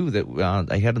something, too, that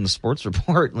I had in the sports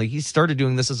report. Like, he started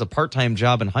doing this as a part-time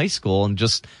job in high school and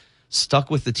just stuck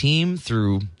with the team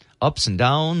through ups and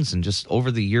downs and just over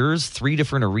the years, 3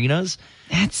 different arenas.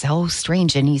 That's so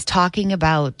strange. And he's talking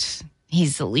about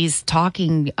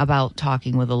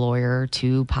talking with a lawyer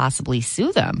to possibly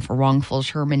sue them for wrongful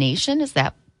termination. Is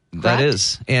that correct? That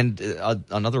is. And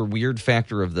another weird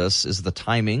factor of this is the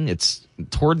timing. It's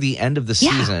toward the end of the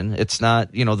season. It's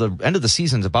not, the end of the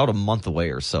season is about a month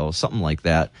away or so, something like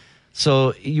that.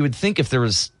 So you would think if there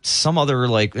was some other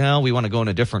we want to go in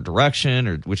a different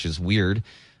direction, which is weird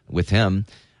with him,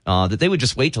 that they would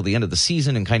just wait till the end of the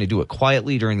season and kind of do it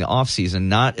quietly during the off season,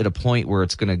 not at a point where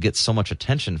it's going to get so much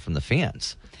attention from the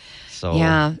fans. So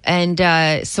yeah,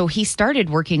 and so he started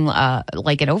working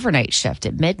like an overnight shift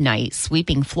at midnight,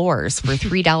 sweeping floors for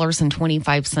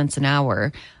 $3.25 an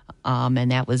hour,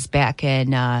 and that was back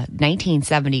in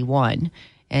 1971,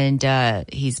 and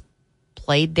he's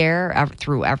played there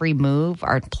through every move,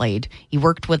 he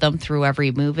worked with them through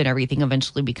every move and everything,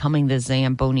 eventually becoming the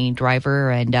Zamboni driver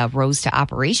and rose to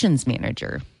operations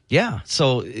manager. Yeah,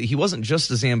 so he wasn't just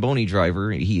a Zamboni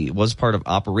driver. He was part of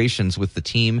operations with the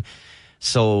team.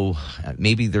 So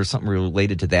maybe there's something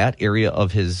related to that area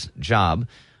of his job.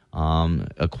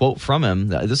 A quote from him.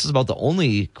 This is about the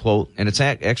only quote, and it's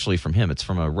actually from him. It's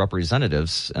from a representative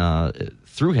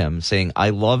through him saying,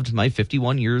 "I loved my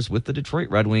 51 years with the Detroit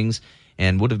Red Wings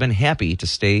and would have been happy to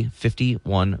stay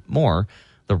 51 more."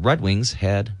 The Red Wings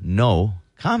had no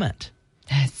comment.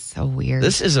 That's so weird.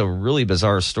 This is a really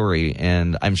bizarre story,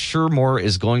 and I'm sure more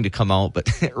is going to come out. But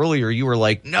earlier you were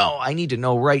like, no, I need to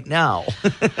know right now.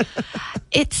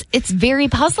 It's very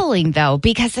puzzling, though,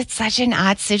 because it's such an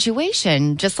odd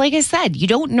situation. Just like I said, you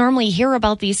don't normally hear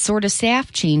about these sort of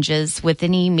staff changes with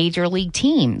any major league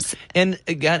teams. And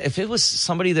again, if it was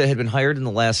somebody that had been hired in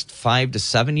the last 5 to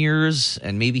 7 years,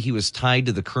 and maybe he was tied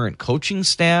to the current coaching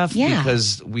staff,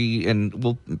 because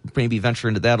we'll maybe venture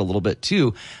into that a little bit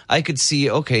too, I could see,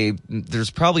 okay,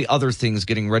 there's probably other things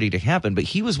getting ready to happen, but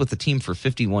he was with the team for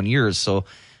 51 years, so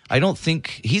I don't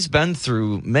think he's been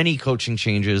through many coaching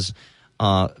changes,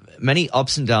 many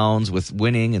ups and downs with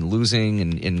winning and losing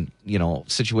and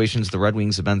situations the Red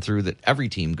Wings have been through that every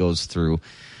team goes through.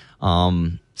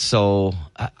 So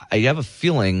I have a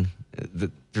feeling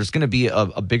that there's going to be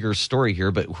a bigger story here,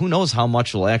 but who knows how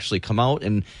much will actually come out,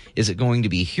 and is it going to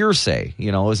be hearsay?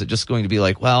 Is it just going to be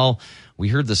like, well, we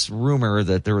heard this rumor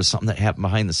that there was something that happened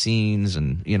behind the scenes,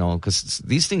 and because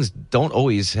these things don't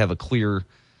always have a clear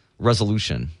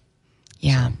resolution.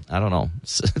 Yeah. So, I don't know.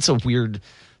 It's a weird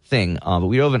thing. But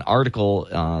we have an article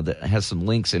that has some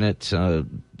links in it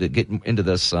that get into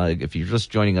this. If you're just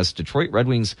joining us, Detroit Red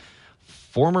Wings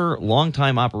former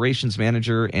longtime operations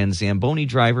manager and Zamboni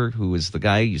driver, who is the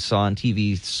guy you saw on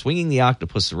TV swinging the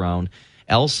octopus around,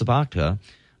 Al Sabatka,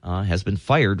 has been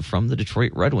fired from the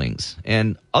Detroit Red Wings.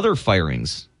 And other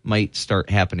firings might start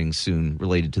happening soon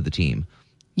related to the team.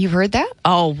 You heard that?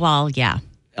 Oh, well, yeah.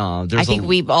 I think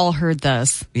we've all heard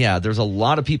this. Yeah, there's a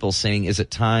lot of people saying, is it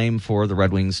time for the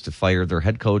Red Wings to fire their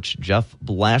head coach, Jeff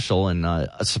Blashill? And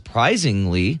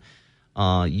surprisingly,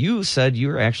 you said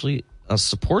you're actually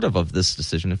supportive of this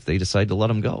decision if they decide to let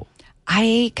him go.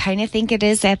 I kind of think it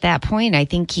is at that point. I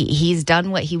think he's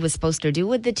done what he was supposed to do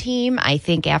with the team. I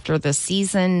think after the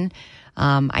season,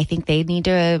 I think they need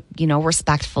to,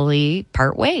 respectfully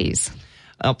part ways.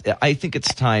 I think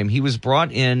it's time. He was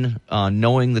brought in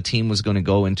knowing the team was going to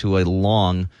go into a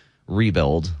long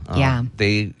rebuild.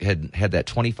 They had that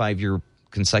 25-year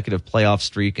consecutive playoff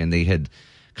streak, and they had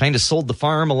kind of sold the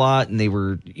farm a lot, and they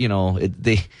were,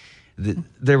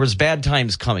 there was bad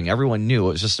times coming. Everyone knew.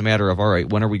 It was just a matter of, all right,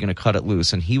 when are we going to cut it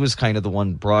loose? And he was kind of the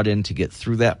one brought in to get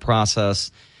through that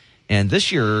process. And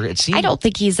this year, it seems... I don't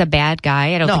think he's a bad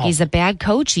guy. I don't think he's a bad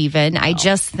coach even. No. I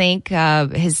just think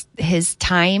his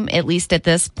time, at least at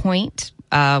this point,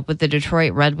 with the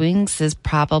Detroit Red Wings is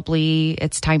probably,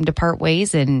 it's time to part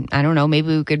ways. And I don't know,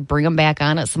 maybe we could bring him back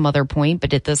on at some other point.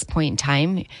 But at this point in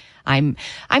time, I'm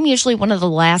usually one of the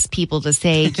last people to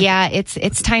say, yeah,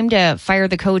 it's time to fire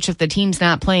the coach if the team's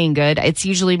not playing good. It's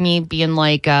usually me being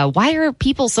like, why are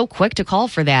people so quick to call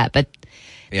for that? But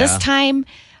this time...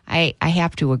 I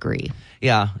have to agree.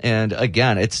 Yeah, and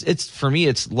again, it's for me,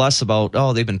 it's less about,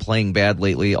 they've been playing bad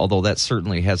lately, although that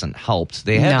certainly hasn't helped.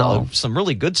 They had some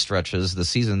really good stretches this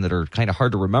season that are kind of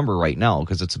hard to remember right now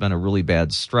because it's been a really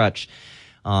bad stretch.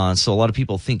 So a lot of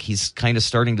people think he's kind of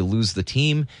starting to lose the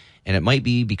team, and it might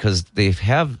be because they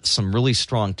have some really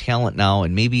strong talent now,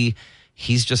 and maybe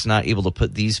he's just not able to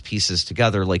put these pieces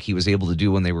together like he was able to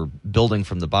do when they were building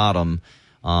from the bottom.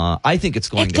 I think it's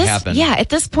going to happen. Yeah, at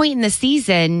this point in the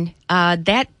season,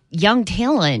 that young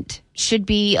talent should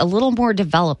be a little more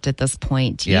developed at this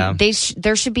point. Yeah.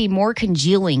 There should be more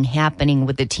congealing happening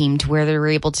with the team to where they're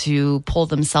able to pull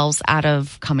themselves out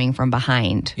of coming from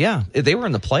behind. Yeah, they were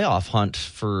in the playoff hunt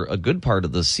for a good part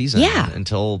of the season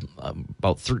until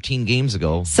about 13 games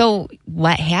ago. So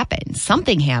what happened?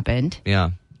 Something happened.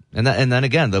 Yeah. And then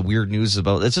again, the weird news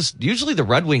about it's just usually the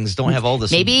Red Wings don't have all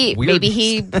this. Maybe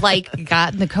he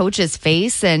got in the coach's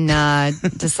face and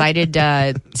decided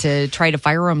to try to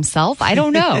fire himself. I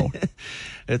don't know.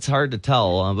 It's hard to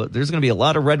tell, but there's going to be a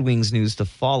lot of Red Wings news to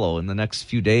follow in the next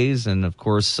few days. And of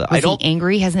course, Was he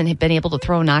angry? Hasn't he been able to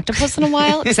throw an octopus in a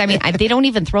while? Because they don't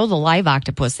even throw the live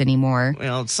octopus anymore.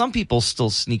 Well, some people still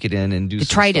sneak it in and do.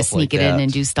 Try to sneak it in and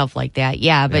do stuff like that.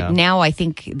 Yeah, but now I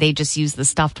think they just use the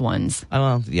stuffed ones.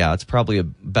 Well, yeah, it's probably a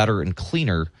better and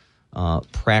cleaner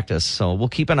practice. So we'll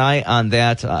keep an eye on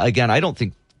that. Again, I don't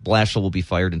think Blashill will be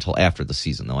fired until after the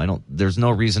season, though. There's no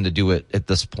reason to do it at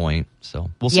this point. So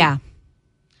we'll see. Yeah.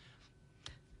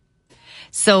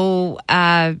 So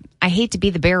I hate to be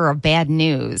the bearer of bad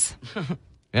news.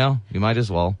 Yeah, you might as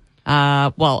well.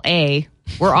 Well,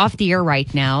 we're off the air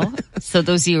right now. So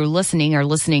those of you who are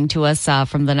listening to us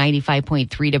from the 95.3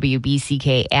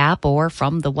 WBCK app or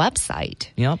from the website.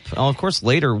 Yep. Of course,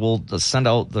 later we'll send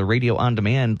out the radio on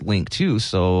demand link too.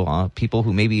 So people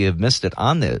who maybe have missed it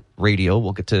on the radio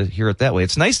will get to hear it that way.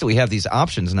 It's nice that we have these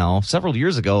options now. Several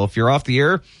years ago, if you're off the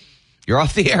air, you're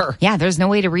off the air. Yeah, there's no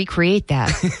way to recreate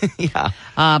that. Yeah.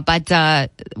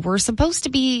 But we're supposed to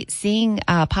be seeing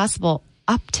a possible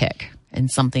uptick in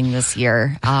something this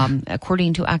year,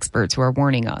 according to experts who are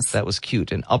warning us. That was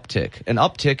cute. An uptick. An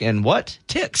uptick in what?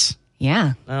 Ticks.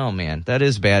 Yeah. Oh, man. That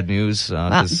is bad news.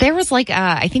 There was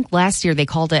I think last year they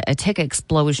called it a tick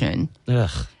explosion. Ugh.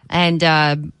 And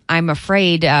I'm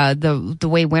afraid the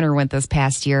way winter went this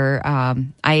past year,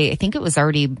 I think it was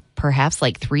already perhaps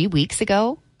 3 weeks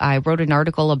ago. I wrote an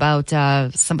article about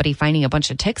somebody finding a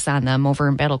bunch of ticks on them over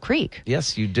in Battle Creek.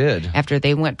 Yes, you did. After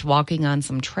they went walking on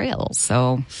some trails.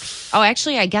 So,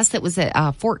 actually, I guess it was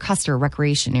at Fort Custer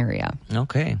Recreation Area.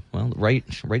 Okay. Well, right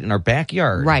in our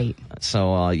backyard. Right.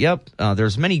 So,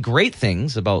 there's many great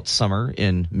things about summer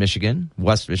in Michigan,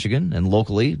 West Michigan, and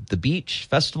locally. The beach,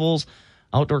 festivals,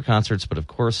 outdoor concerts, but of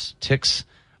course, ticks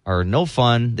are no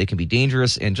fun. They can be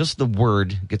dangerous, and just the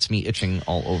word gets me itching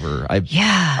all over.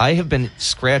 I have been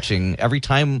scratching every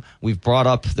time we've brought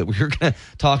up that we were going to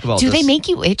talk about this. Do they make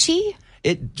you itchy?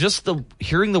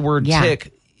 Hearing the word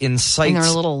tick incites in their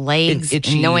little legs,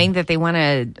 and knowing that they want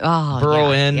to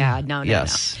burrow in. Yeah, no.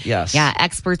 Yes. Yeah,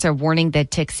 experts are warning that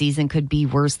tick season could be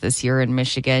worse this year in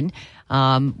Michigan.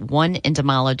 One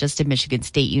entomologist at Michigan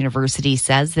State University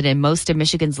says that in most of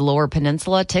Michigan's lower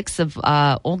peninsula, ticks have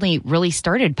only really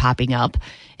started popping up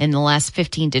in the last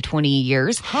 15 to 20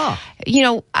 years. Huh.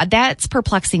 That's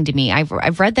perplexing to me.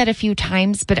 I've read that a few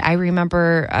times, but I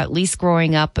remember at least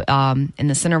growing up in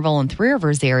the Centerville and Three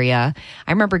Rivers area,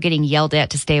 I remember getting yelled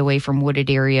at to stay away from wooded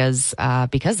areas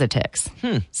because of ticks.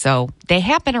 So they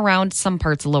have been around some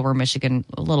parts of lower Michigan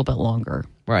a little bit longer.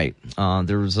 Right.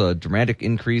 There was a dramatic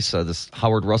increase. This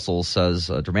Howard Russell says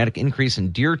a dramatic increase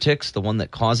in deer ticks, the one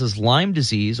that causes Lyme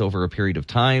disease over a period of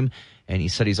time. And he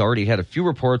said he's already had a few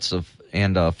reports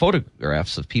and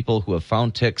photographs of people who have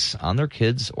found ticks on their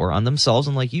kids or on themselves.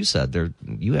 And like you said,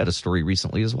 you had a story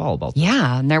recently as well about that.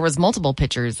 Yeah, and there was multiple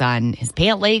pictures on his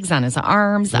pant legs, on his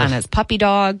arms, on his puppy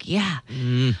dog. Yeah.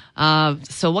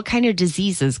 So what kind of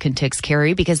diseases can ticks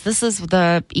carry? Because this is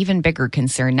the even bigger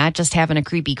concern, not just having a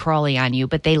creepy crawly on you,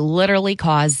 but they literally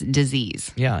cause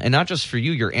disease. Yeah, and not just for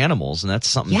you, your animals. And that's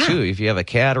something, too. If you have a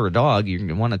cat or a dog, you're going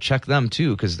to want to check them,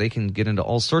 too, because they can get into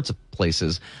all sorts of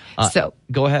places. So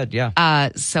go ahead,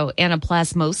 so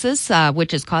anaplasmosis,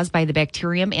 which is caused by the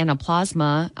bacterium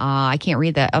Anaplasma, I can't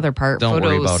read that other part. Don't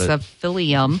worry about it.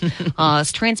 Photosyphilium,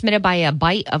 is transmitted by a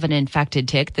bite of an infected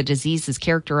tick. The disease is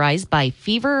characterized by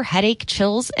fever, headache,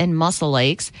 chills, and muscle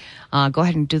aches. Go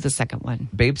ahead and do the second one.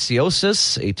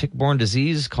 Babesiosis, a tick-borne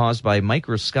disease caused by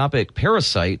microscopic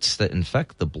parasites that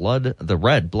infect the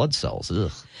red blood cells.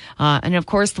 Ugh. And of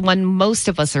course, the one most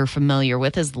of us are familiar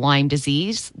with is Lyme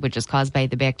disease, which is caused by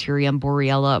the bacterium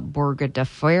Borrelia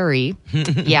burgdorferi.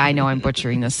 Yeah, I know I'm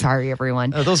butchering this. Sorry, everyone.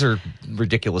 Those are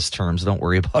ridiculous terms. Don't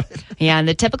worry about it. Yeah, and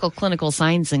the typical clinical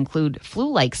signs include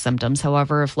flu-like symptoms.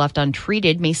 However, if left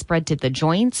untreated, may spread to the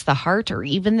joints, the heart, or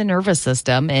even the nervous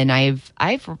system. And I've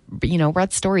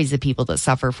read stories of people that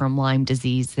suffer from Lyme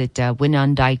disease that went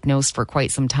undiagnosed for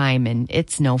quite some time, and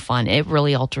it's no fun. It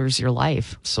really alters your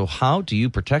life. So how do you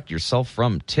protect yourself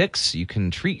from ticks? You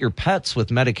can treat your pets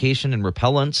with medication and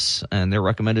repellents, and they're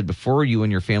recommended before you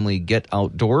and your family get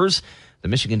outdoors. The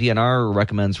Michigan DNR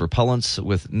recommends repellents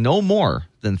with no more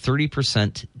than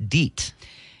 30% DEET.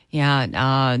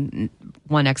 Yeah,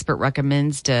 one expert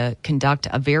recommends to conduct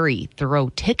a very thorough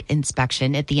tick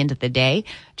inspection at the end of the day.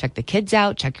 Check the kids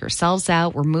out, check yourselves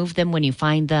out, remove them when you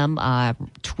find them.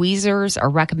 Tweezers are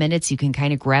recommended so you can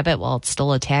kind of grab it while it's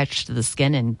still attached to the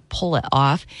skin and pull it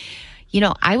off.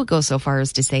 I would go so far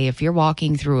as to say if you're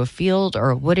walking through a field or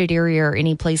a wooded area or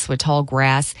any place with tall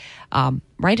grass,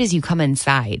 right as you come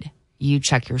inside, you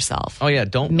check yourself. Oh, yeah,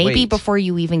 don't Maybe wait. before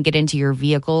you even get into your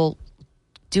vehicle,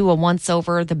 do a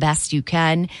once-over the best you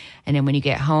can. And then when you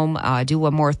get home, do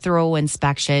a more thorough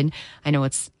inspection. I know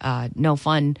it's no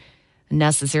fun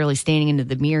necessarily standing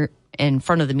in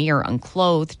front of the mirror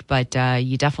unclothed, but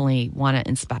you definitely want to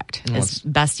inspect as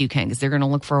best you can because they're going to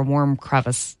look for a warm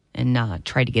crevice and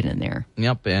try to get in there.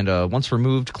 Yep, and once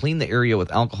removed, clean the area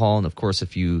with alcohol. And, of course,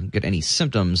 if you get any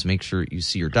symptoms, make sure you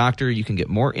see your doctor. You can get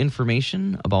more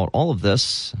information about all of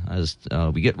this as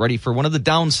we get ready for one of the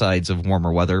downsides of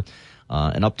warmer weather,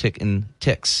 an uptick in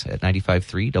ticks at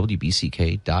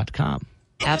 95.3WBCK.com.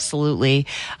 Absolutely.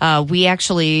 We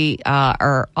actually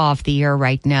are off the air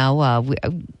right now.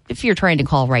 If you're trying to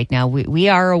call right now, we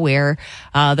are aware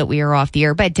that we are off the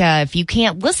air. But if you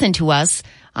can't listen to us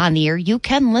on the air, you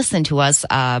can listen to us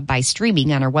by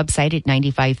streaming on our website at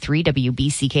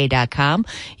 953wbck.com.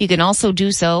 You can also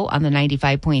do so on the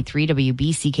 95.3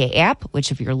 WBCK app,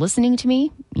 which if you're listening to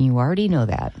me, you already know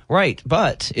that. Right.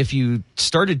 But if you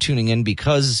started tuning in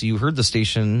because you heard the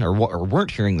station or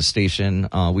weren't hearing the station,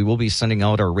 we will be sending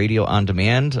out our radio on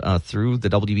demand through the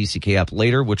WBCK app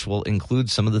later, which will include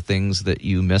some of the things that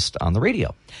you missed on the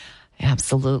radio.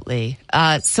 Absolutely.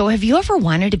 So have you ever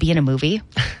wanted to be in a movie?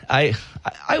 I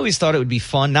always thought it would be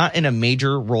fun, not in a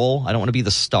major role. I don't want to be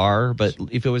the star, but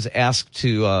if it was asked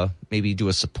to maybe do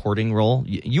a supporting role,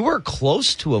 you were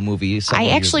close to a movie. I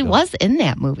actually was in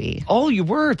that movie. Oh, you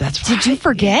were? That's right. Did you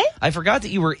forget? I forgot that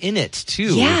you were in it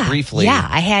too. Yeah, briefly. Yeah,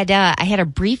 I had a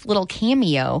brief little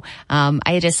cameo. I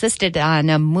had assisted on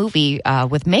a movie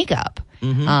with makeup.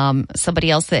 Mm-hmm.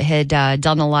 Somebody else that had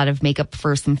done a lot of makeup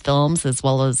for some films as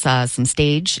well as some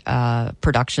stage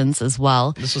productions as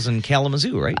well. This was in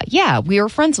Kalamazoo, right? Yeah, we were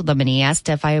friends with him, and he asked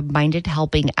if I minded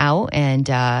helping out. And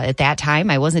at that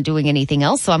time, I wasn't doing anything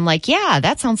else, so I'm like, yeah,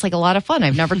 that sounds like a lot of fun.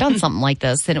 I've never done something like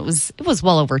this, and it was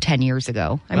well over 10 years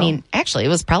ago. I mean, actually, it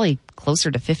was probably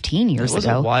closer to 15 years ago. It was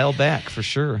a while back for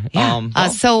sure. Yeah.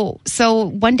 So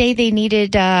one day they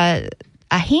needed a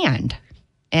hand.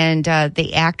 And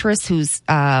the actress whose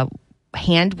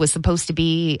hand was supposed to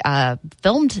be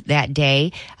filmed that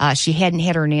day, she hadn't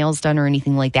had her nails done or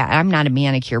anything like that. I'm not a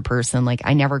manicure person. Like,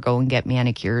 I never go and get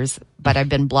manicures, but I've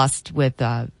been blessed with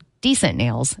decent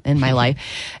nails in my life.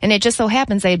 And it just so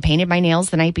happens I had painted my nails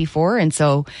the night before. And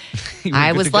so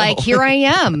I was like, here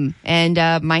I am. And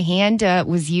my hand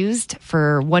was used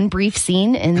for one brief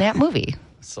scene in that movie.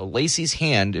 So Lacey's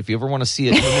hand, if you ever want to see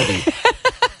it in the movie...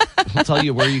 I'll tell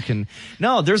you where you can.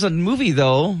 No, there's a movie,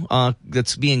 though,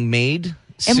 that's being made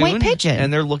soon. And White Pigeon.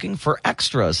 And they're looking for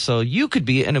extras. So you could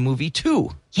be in a movie,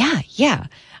 too. Yeah.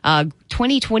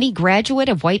 2020 graduate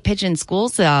of White Pigeon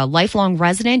Schools, lifelong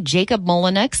resident, Jacob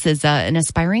Molinix is an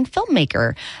aspiring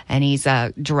filmmaker. And he's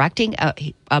directing a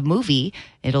movie.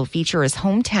 It'll feature his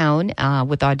hometown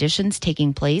with auditions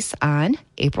taking place on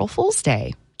April Fool's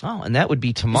Day. Oh, and that would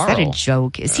be tomorrow. Is that a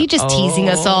joke? Is he just teasing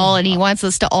us all and he wants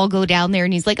us to all go down there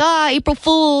and he's like, April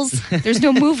Fools. There's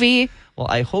no movie. Well,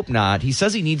 I hope not. He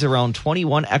says he needs around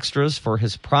 21 extras for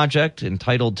his project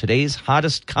entitled Today's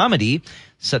Hottest Comedy,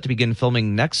 set to begin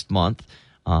filming next month.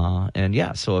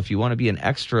 So if you want to be an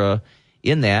extra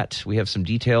in that, we have some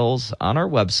details on our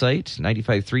website,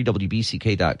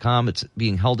 953wbck.com. It's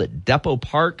being held at Depot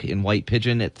Park in White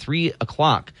Pigeon at 3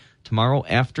 o'clock. Tomorrow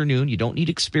afternoon. You don't need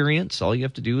experience. All you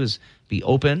have to do is be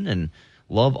open and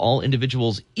love all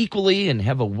individuals equally and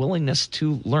have a willingness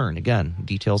to learn. Again,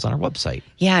 details on our website.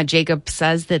 Yeah, Jacob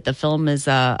says that the film is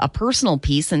a personal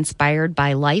piece inspired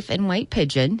by life in White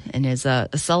Pigeon and is a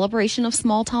celebration of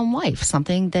small town life,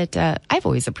 something that I've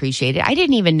always appreciated. I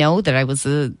didn't even know that I was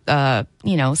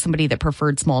somebody that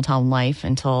preferred small town life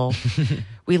until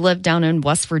we lived down in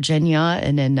West Virginia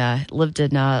and then lived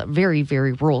in a very,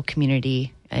 very rural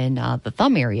community in the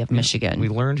Thumb area of Michigan. We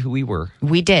learned who we were.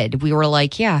 We did. We were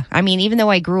like, yeah. I mean, even though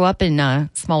I grew up in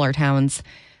smaller towns,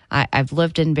 I've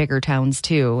lived in bigger towns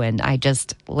too. And I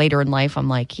just, later in life, I'm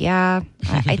like, yeah,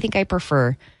 I think I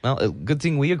prefer. Well, good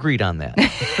thing we agreed on that.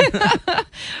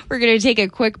 We're going to take a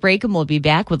quick break and we'll be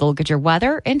back with a look at your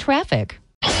weather and traffic.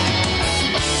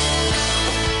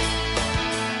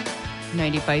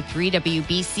 95.3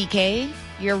 WBCK.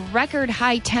 Your record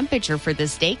high temperature for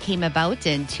this day came about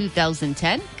in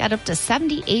 2010. Got up to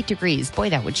 78 degrees.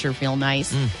 Boy, that would sure feel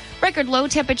nice. Record low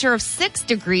temperature of 6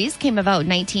 degrees came about in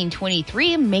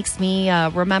 1923 and makes me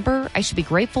remember I should be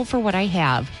grateful for what I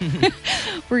have.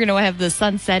 We're going to have the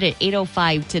sunset at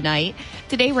 8:05 tonight.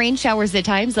 Today, rain showers at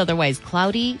times, otherwise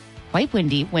cloudy. Quite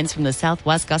windy, winds from the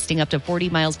southwest gusting up to 40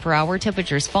 miles per hour.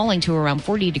 Temperatures falling to around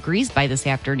 40 degrees by this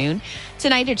afternoon.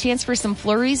 Tonight, a chance for some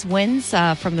flurries. Winds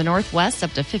from the northwest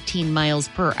up to 15 miles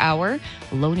per hour.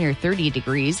 Low near 30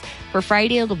 degrees. For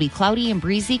Friday, it'll be cloudy and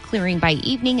breezy, clearing by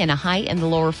evening and a high in the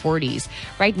lower 40s.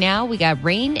 Right now, we got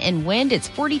rain and wind. It's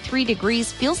 43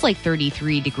 degrees, feels like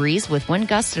 33 degrees with wind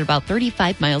gusts at about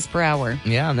 35 miles per hour.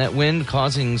 Yeah, and that wind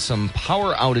causing some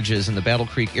power outages in the Battle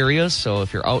Creek area. So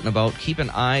if you're out and about, keep an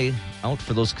eye out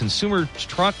for those consumer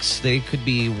trucks. They could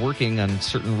be working on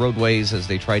certain roadways as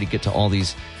they try to get to all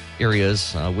these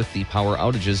areas with the power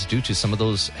outages due to some of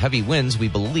those heavy winds, we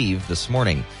believe, this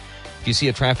morning. If you see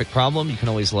a traffic problem, you can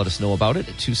always let us know about it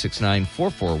at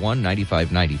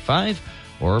 269-441-9595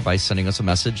 or by sending us a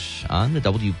message on the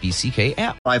WBCK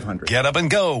app. 500. Get up and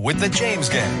go with the James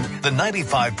Gang, the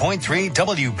 95.3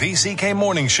 WBCK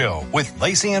morning show with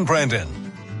Lacey and Brendan.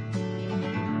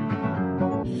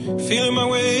 Feeling my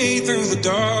way through the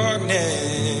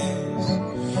darkness,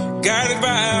 guided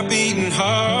by a beating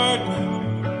heart.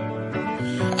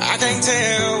 I can't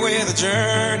tell where the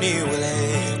journey will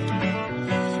end,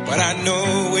 but I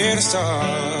know where to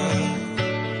start.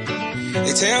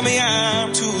 They tell me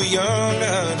I'm too young to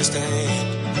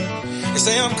understand. They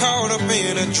say I'm caught up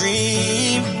in a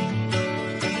dream.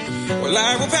 Well,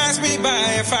 life will pass me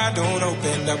by if I don't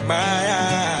open up my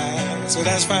eyes. So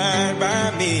that's fine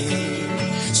by me.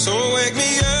 So wake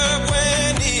me up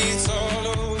when it's all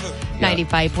over.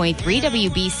 95.3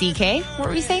 WBCK. What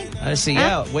were we saying? I see,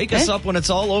 wake us up when it's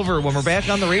all over, when we're back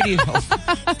on the radio.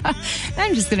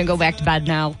 I'm just going to go back to bed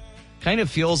now. Kind of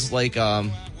feels like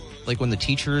when the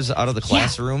teacher's out of the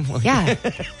classroom. Yeah.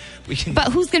 We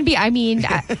But who's going to be, I'm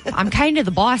kind of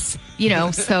the boss,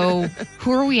 so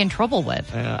who are we in trouble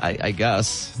with? I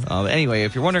guess. Anyway,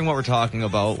 if you're wondering what we're talking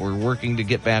about, we're working to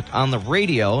get back on the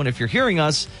radio. And if you're hearing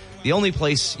us, the only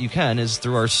place you can is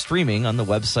through our streaming on the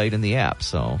website and the app.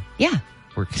 So yeah,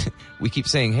 we keep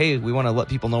saying, hey, we want to let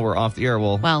people know we're off the air.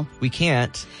 Well, we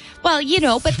can't. Well,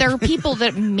 but there are people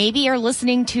that maybe are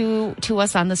listening to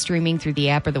us on the streaming through the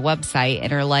app or the website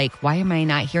and are like, why am I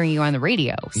not hearing you on the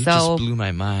radio? You just blew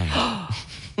my mind.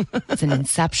 It's an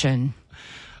inception.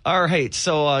 All right.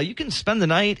 So you can spend the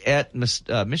night at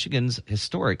Michigan's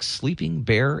historic Sleeping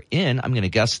Bear Inn. I'm going to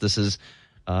guess this is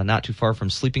not too far from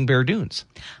Sleeping Bear Dunes.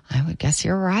 I would guess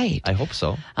you're right. I hope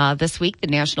so. This week, the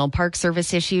National Park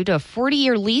Service issued a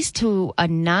 40-year lease to a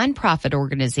nonprofit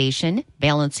organization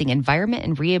balancing environment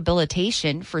and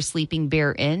rehabilitation for Sleeping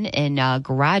Bear Inn in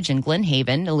Garage in Glen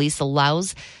Haven. The lease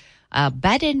allows a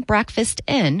bed and breakfast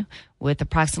inn with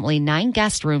approximately 9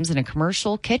 guest rooms and a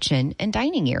commercial kitchen and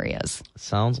dining areas.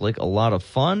 Sounds like a lot of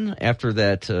fun. After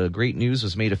that great news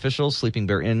was made official, Sleeping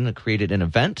Bear Inn created an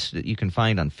event that you can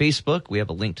find on Facebook. We have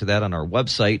a link to that on our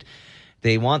website.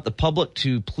 They want the public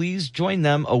to please join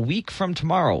them a week from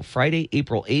tomorrow, Friday,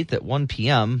 April 8th at 1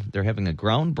 p.m. They're having a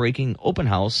groundbreaking open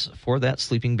house for that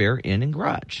Sleeping Bear Inn and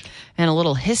Garage. And a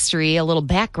little history, a little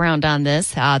background on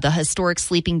this. The historic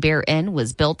Sleeping Bear Inn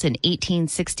was built in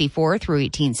 1864 through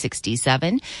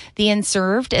 1867. The inn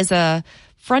served as a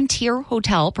frontier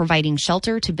hotel, providing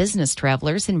shelter to business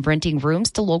travelers and renting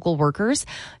rooms to local workers.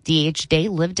 D.H. Day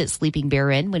lived at Sleeping Bear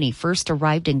Inn when he first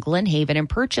arrived in Glen Haven and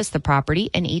purchased the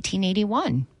property in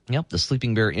 1881. Yep, the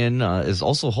Sleeping Bear Inn is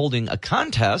also holding a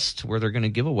contest where they're going to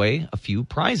give away a few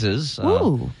prizes.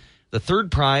 Ooh. The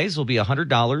third prize will be a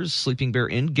 $100 Sleeping Bear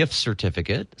Inn gift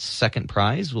certificate. Second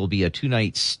prize will be a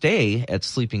 2-night stay at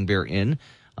Sleeping Bear Inn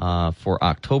for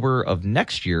October of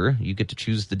next year. You get to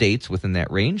choose the dates within that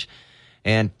range.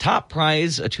 And top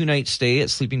prize, a 2-night stay at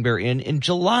Sleeping Bear Inn in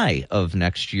July of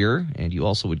next year. And you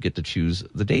also would get to choose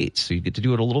the dates. So you get to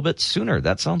do it a little bit sooner.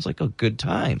 That sounds like a good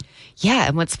time. Yeah.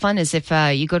 And what's fun is if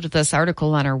you go to this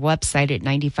article on our website at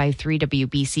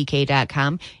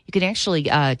 953wbck.com, you can actually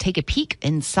take a peek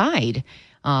inside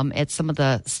at some of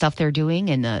the stuff they're doing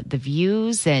and the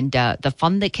views and the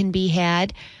fun that can be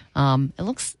had.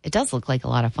 It does look like a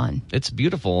lot of fun. It's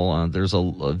beautiful. There's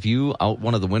a view out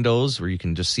one of the windows where you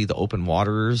can just see the open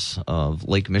waters of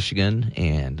Lake Michigan,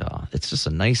 and it's just a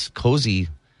nice, cozy,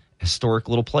 historic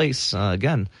little place.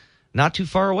 Again, not too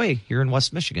far away here in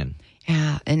West Michigan.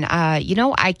 Yeah, and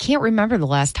I can't remember the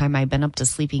last time I've been up to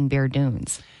Sleeping Bear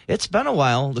Dunes. It's been a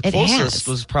while. The closest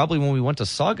was probably when we went to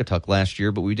Saugatuck last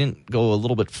year, but we didn't go a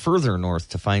little bit further north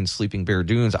to find Sleeping Bear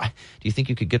Dunes. Do you think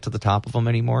you could get to the top of them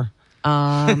anymore?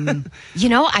 I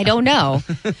don't know.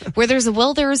 Where there's a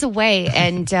will, there is a way.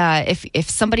 And if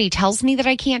somebody tells me that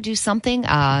I can't do something,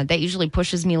 that usually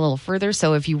pushes me a little further.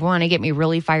 So if you want to get me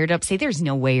really fired up, say there's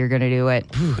no way you're going to do it.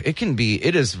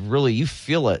 It is really, you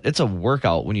feel it. It's a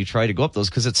workout when you try to go up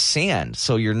those because it's sand.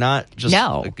 So you're not just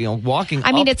walking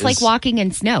I mean, it's like walking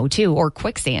in snow too, or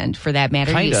quicksand for that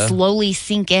matter. Kinda. You slowly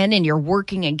sink in and you're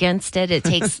working against it. It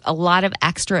takes a lot of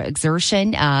extra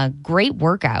exertion. Great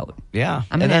workout. Yeah.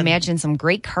 I'm going to imagine some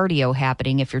great cardio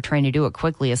happening if you're trying to do it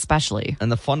quickly, especially. And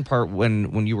the fun part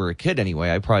when you were a kid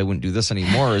anyway, I probably wouldn't do this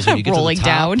anymore, is when you get rolling to the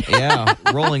top. down. Yeah,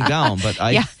 rolling down. But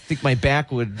I think my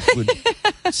back would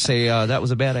say that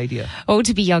was a bad idea. Oh,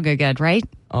 to be young again, right?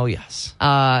 Oh, yes.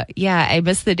 I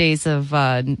miss the days of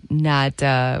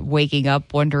not waking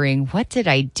up wondering, what did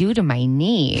I do to my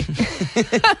knee?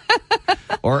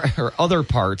 or other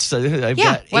parts. I've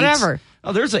got whatever.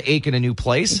 Oh, there's an ache in a new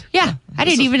place. Yeah, I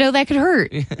didn't even know that could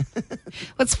hurt.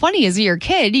 What's funny is you're a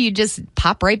kid, you just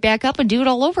pop right back up and do it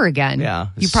all over again. Yeah.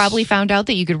 You probably found out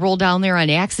that you could roll down there on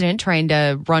accident trying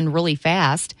to run really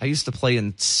fast. I used to play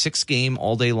in 6-game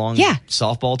all day long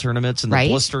softball tournaments in the Right.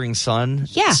 blistering sun.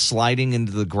 Yeah. Sliding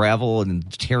into the gravel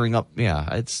and tearing up. Yeah,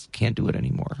 I can't do it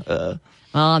anymore. Well,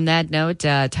 on that note,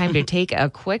 time to take a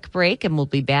quick break, and we'll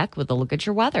be back with a look at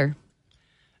your weather.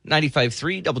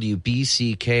 95.3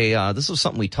 WBCK. This was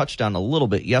something we touched on a little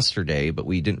bit yesterday, but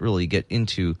we didn't really get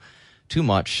into too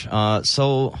much.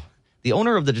 So the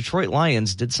owner of the Detroit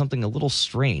Lions did something a little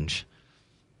strange.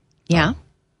 Yeah.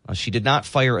 She did not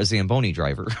fire a Zamboni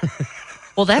driver.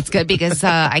 Well, that's good because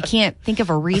I can't think of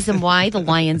a reason why the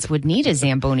Lions would need a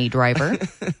Zamboni driver.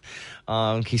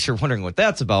 In case you're wondering what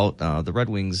that's about, the Red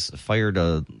Wings fired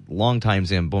a longtime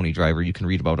Zamboni driver. You can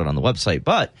read about it on the website.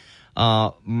 But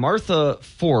Martha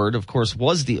Ford, of course,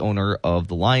 was the owner of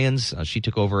the Lions. She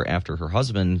took over after her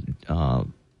husband,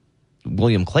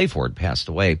 William Clay Ford, passed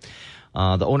away.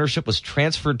 The ownership was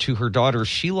transferred to her daughter,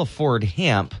 Sheila Ford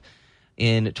Hamp,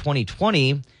 in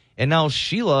 2020. And now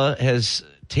Sheila has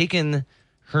taken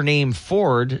her name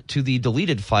Ford to the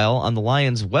deleted file on the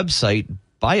Lions website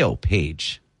bio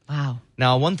page. Wow.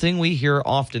 Now, one thing we hear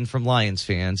often from Lions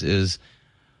fans is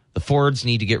the Fords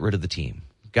need to get rid of the team.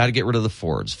 Got to get rid of the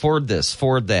Fords. Ford this,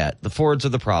 Ford that. The Fords are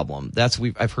the problem.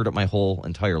 I've heard it my whole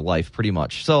entire life, pretty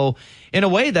much. So, in a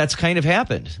way, that's kind of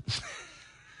happened.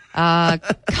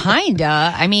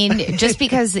 Kinda. I mean, just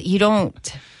because you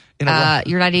don't,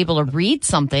 you're not able to read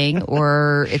something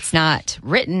or it's not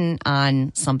written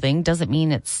on something doesn't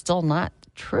mean it's still not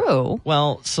true.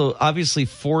 Well, so obviously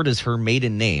Ford is her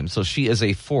maiden name, so she is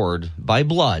a Ford by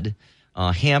blood.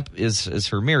 Hamp is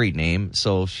her married name,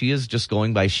 so she is just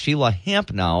going by Sheila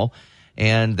Hamp now,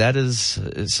 and that is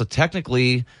so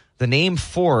technically the name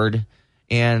Ford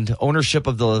and ownership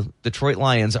of the Detroit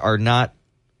Lions are not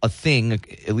a thing,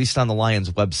 at least on the Lions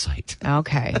website.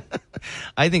 Okay.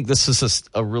 I think this is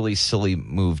a really silly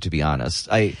move, to be honest.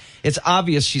 It's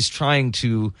obvious she's trying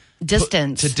to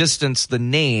distance the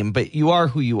name, but you are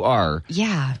who you are.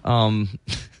 Yeah.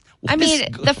 I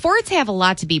mean, the Fords have a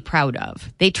lot to be proud of.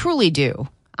 They truly do.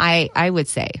 I would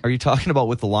say. Are you talking about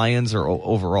with the Lions or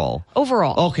overall?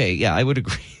 Overall. Okay, yeah, I would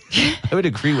agree. I would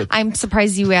agree with. I'm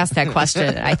surprised you asked that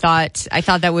question. I thought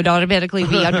that would automatically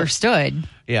be understood.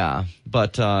 Yeah,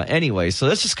 but anyway, so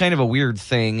that's just kind of a weird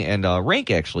thing, and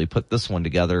Rank actually put this one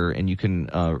together, and you can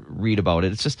read about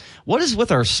it. It's just, what is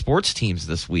with our sports teams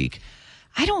this week?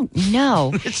 I don't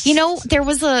know. There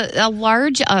was a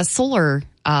large solar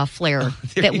flare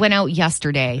that went out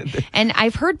yesterday. And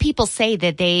I've heard people say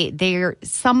that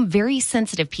some very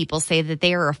sensitive people say that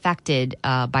they are affected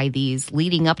by these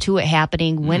leading up to it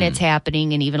happening, when it's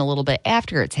happening, and even a little bit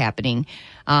after it's happening.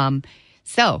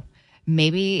 So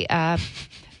maybe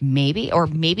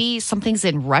something's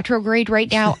in retrograde right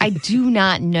now. I do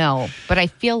not know, but I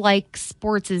feel like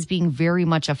sports is being very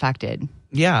much affected.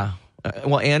 Yeah.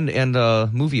 Well, and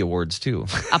movie awards too.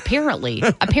 Apparently,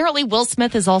 Will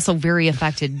Smith is also very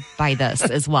affected by this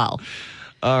as well.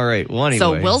 All right. Well, anyway.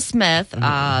 So Will Smith,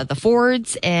 the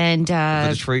Fords, and the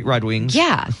Detroit Red Wings.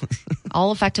 Yeah, all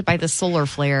affected by the solar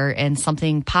flare and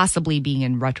something possibly being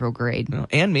in retrograde.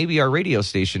 And maybe our radio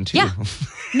station too. Yeah,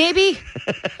 maybe.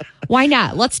 Why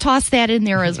not? Let's toss that in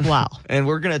there as well. And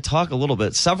we're going to talk a little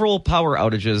bit. Several power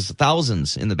outages,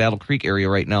 thousands in the Battle Creek area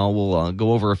right now. We'll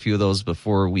go over a few of those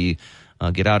before we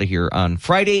get out of here on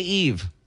Friday Eve.